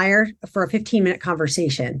admire for a 15-minute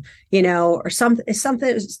conversation, or something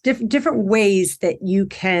different ways that you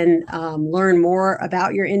can learn more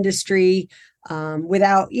about your industry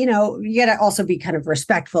without, you got to also be kind of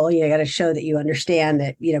respectful. You got to show that you understand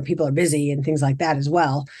that, people are busy and things like that as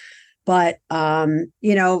well. But,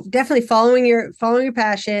 definitely following your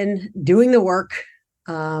passion, doing the work,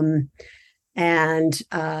 and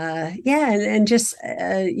just,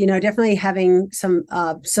 definitely having some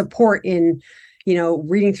support in,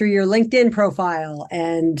 reading through your LinkedIn profile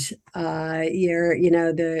and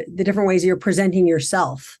the different ways you're presenting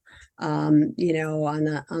yourself, on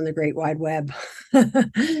the great wide web.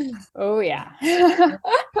 Oh, yeah.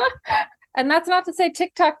 And that's not to say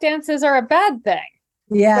TikTok dances are a bad thing.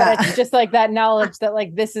 Yeah. But it's just like that knowledge that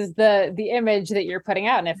like this is the image that you're putting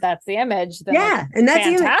out. And if that's the image, then and that's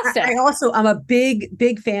fantastic. I'm a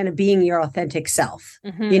big fan of being your authentic self,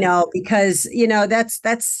 because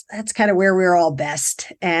that's kind of where we're all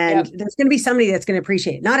best. And there's going to be somebody that's going to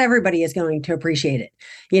appreciate it. Not everybody is going to appreciate it,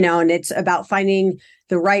 and it's about finding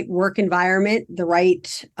the right work environment, the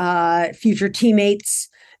right future teammates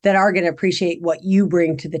that are going to appreciate what you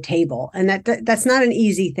bring to the table. And that's not an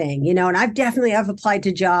easy thing, and I've applied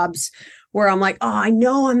to jobs where I'm like, oh, I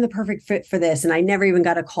know I'm the perfect fit for this. And I never even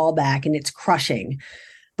got a call back and it's crushing,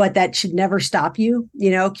 but that should never stop you,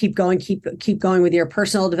 keep going with your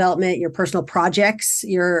personal development, your personal projects,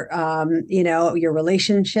 your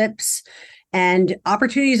relationships, and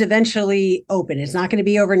opportunities eventually open. It's not going to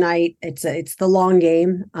be overnight. It's the long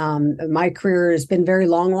game. My career has been a very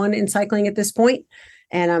long one in cycling at this point.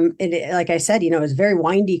 And like I said, it was a very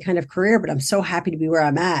windy kind of career, but I'm so happy to be where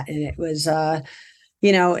I'm at. And it was,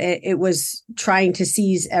 it was trying to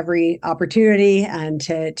seize every opportunity and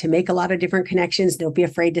to make a lot of different connections. Don't be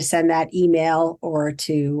afraid to send that email or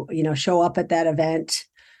to, show up at that event,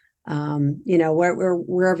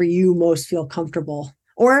 wherever you most feel comfortable.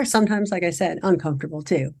 Or sometimes, like I said, uncomfortable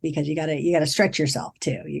too, because you gotta stretch yourself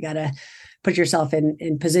too. You gotta put yourself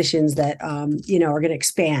in positions that, are going to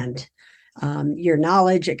expand your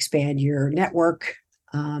knowledge, expand your network,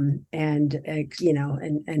 and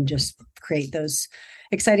just create those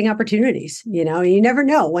exciting opportunities, and you never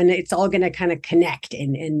know when it's all going to kind of connect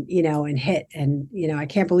and hit. And, I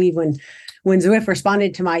can't believe when Zwift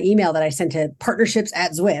responded to my email that I sent to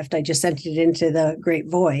partnerships@Zwift, I just sent it into the great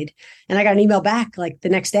void. And I got an email back like the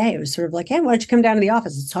next day. It was sort of like, hey, why don't you come down to the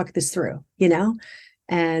office? Let's talk this through,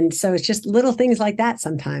 And so it's just little things like that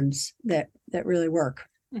sometimes that really work.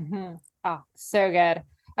 Mm-hmm. Oh, so good.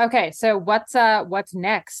 Okay. So what's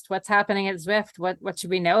next? What's happening at Zwift? What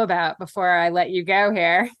should we know about before I let you go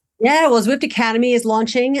here? Yeah, well, Zwift Academy is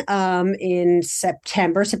launching in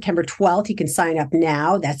September 12th. You can sign up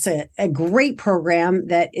now. That's a great program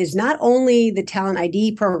that is not only the Talent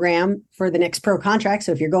ID program for the next pro contract.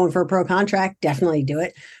 So if you're going for a pro contract, definitely do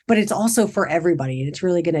it. But it's also for everybody. And it's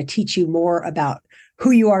really going to teach you more about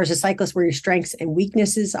who you are as a cyclist, where your strengths and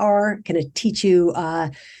weaknesses are. Going to teach you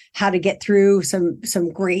how to get through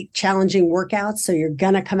some great challenging workouts. So you're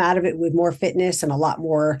going to come out of it with more fitness and a lot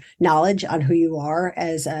more knowledge on who you are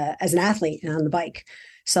as an athlete and on the bike.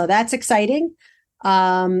 So that's exciting.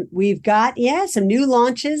 We've got, some new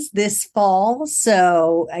launches this fall.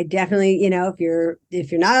 So I definitely,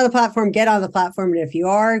 if you're not on the platform, get on the platform. And if you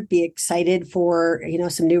are, be excited for,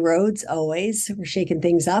 some new roads. Always, we're shaking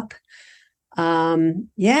things up.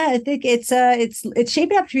 I think it's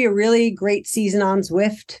shaping up to be a really great season on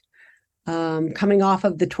Zwift. Coming off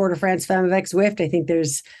of the Tour de France Femmes avec Zwift, I think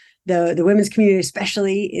there's the women's community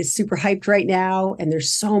especially is super hyped right now, and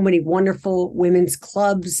there's so many wonderful women's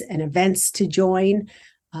clubs and events to join,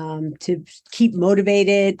 to keep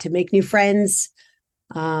motivated, to make new friends.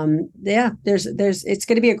 There's it's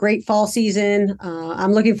going to be a great fall season.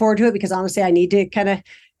 I'm looking forward to it because honestly, I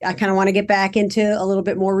kind of want to get back into a little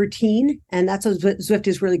bit more routine. And that's what Zwift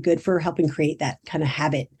is really good for, helping create that kind of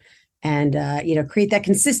habit and, create that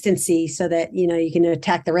consistency so that, you can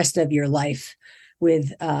attack the rest of your life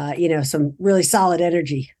with, some really solid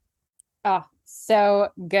energy. Oh, so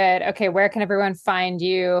good. Okay. Where can everyone find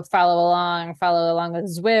you? Follow along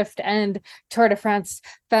with Zwift and Tour de France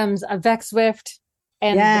Femmes avec Zwift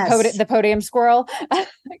and the podium squirrel.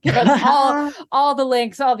 Give us all the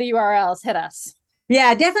links, all the URLs. Hit us.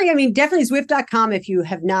 Yeah, definitely. I mean, definitely Zwift.com if you're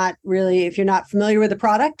not familiar with the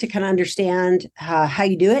product, to kind of understand how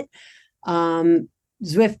you do it.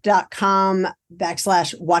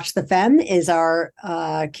 Zwift.com/Watch the Femme is our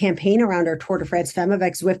campaign around our Tour de France Femme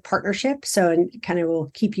avec Zwift partnership. So, and kind of will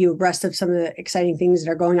keep you abreast of some of the exciting things that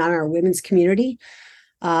are going on in our women's community.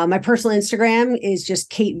 My personal Instagram is just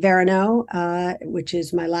Kate Veronneau, which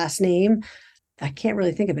is my last name. I can't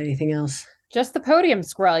really think of anything else. Just the podium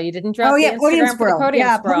squirrel. You didn't drop the Instagram podium squirrel. For the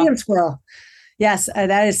podium squirrel. Podium squirrel. Yes,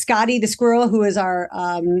 that is Scotty the squirrel, who is our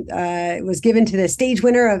was given to the stage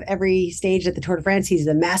winner of every stage at the Tour de France. He's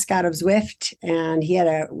the mascot of Zwift, and he had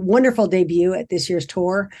a wonderful debut at this year's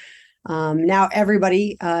tour. Now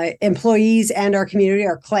everybody, employees and our community,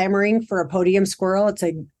 are clamoring for a podium squirrel. It's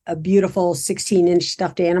a beautiful 16-inch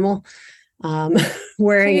stuffed animal.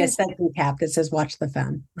 Wearing a Stetson cap that says "Watch the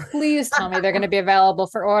Femme." Please tell me they're going to be available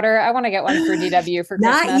for order. I want to get one for DW for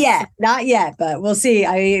Christmas. Not yet, but we'll see.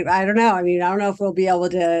 I don't know. I mean, I don't know if we'll be able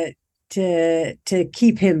to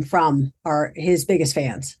keep him from his biggest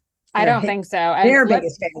fans. I don't think so. Their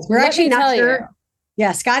biggest fans. We're actually not sure.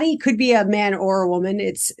 Yeah, Scotty could be a man or a woman.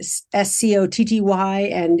 It's Scotty,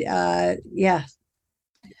 and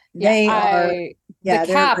they are. Yeah,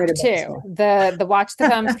 the cap too. The Watch the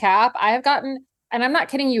Femmes cap. I have gotten, and I'm not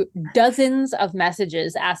kidding you, dozens of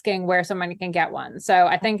messages asking where someone can get one. So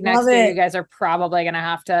I think next year you guys are probably going to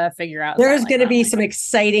have to figure out. There's going to be some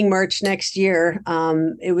exciting merch next year.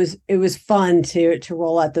 It was fun to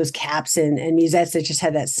roll out those caps and musettes that just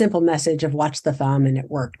had that simple message of "Watch the Femme," and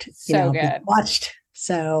it worked. Good. Watched.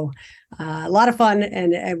 So a lot of fun,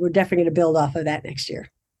 and we're definitely going to build off of that next year.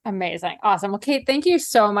 Amazing. Awesome. Well, Kate, thank you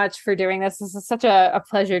so much for doing this. This is such a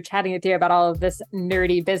pleasure chatting with you about all of this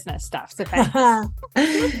nerdy business stuff. So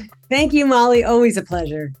thanks. Thank you, Molly. Always a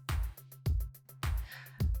pleasure.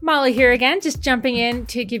 Molly here again, just jumping in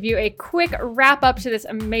to give you a quick wrap up to this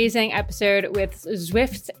amazing episode with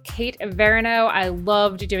Zwift's Kate Veronneau. I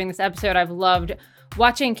loved doing this episode. I've loved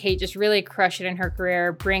watching Kate just really crush it in her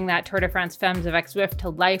career, bring that Tour de France Femmes avec Zwift to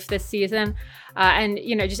life this season. And,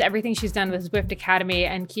 just everything she's done with Zwift Academy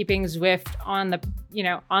and keeping Zwift on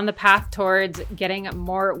the path towards getting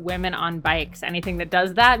more women on bikes. Anything that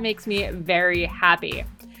does that makes me very happy.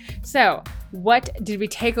 So what did we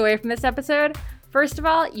take away from this episode? First of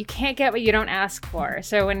all, you can't get what you don't ask for.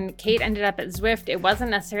 So when Kate ended up at Zwift, it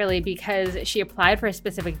wasn't necessarily because she applied for a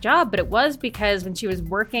specific job, but it was because when she was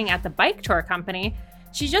working at the bike tour company,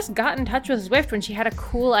 she just got in touch with Zwift when she had a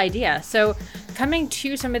cool idea. So coming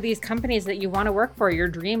to some of these companies that you want to work for, your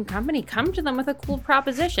dream company, come to them with a cool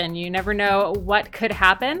proposition. You never know what could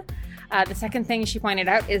happen. The second thing she pointed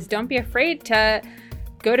out is don't be afraid to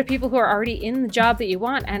go to people who are already in the job that you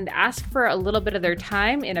want and ask for a little bit of their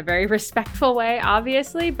time in a very respectful way,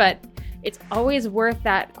 obviously, but it's always worth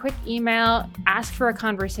that quick email, ask for a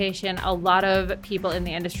conversation. A lot of people in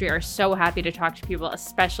the industry are so happy to talk to people,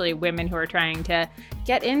 especially women who are trying to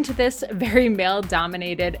get into this very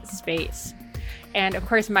male-dominated space. And of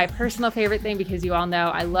course, my personal favorite thing, because you all know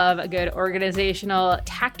I love a good organizational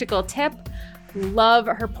tactical tip, love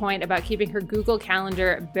her point about keeping her Google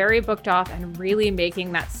Calendar very booked off and really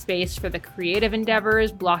making that space for the creative endeavors,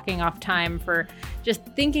 blocking off time for just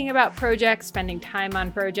thinking about projects, spending time on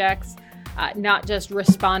projects. not just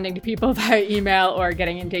responding to people via email or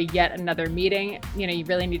getting into yet another meeting. You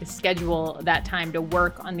really need to schedule that time to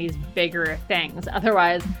work on these bigger things.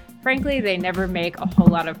 Otherwise, frankly, they never make a whole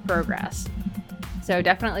lot of progress. So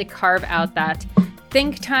definitely carve out that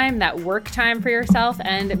think time, that work time for yourself,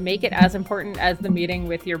 and make it as important as the meeting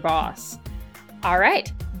with your boss. All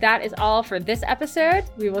right, that is all for this episode.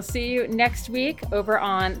 We will see you next week over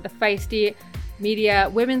on the Feisty Media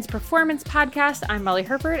Women's Performance Podcast. I'm Molly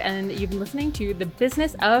Herford, and you've been listening to The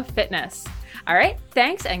Business of Fitness. All right,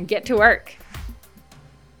 thanks, and get to work.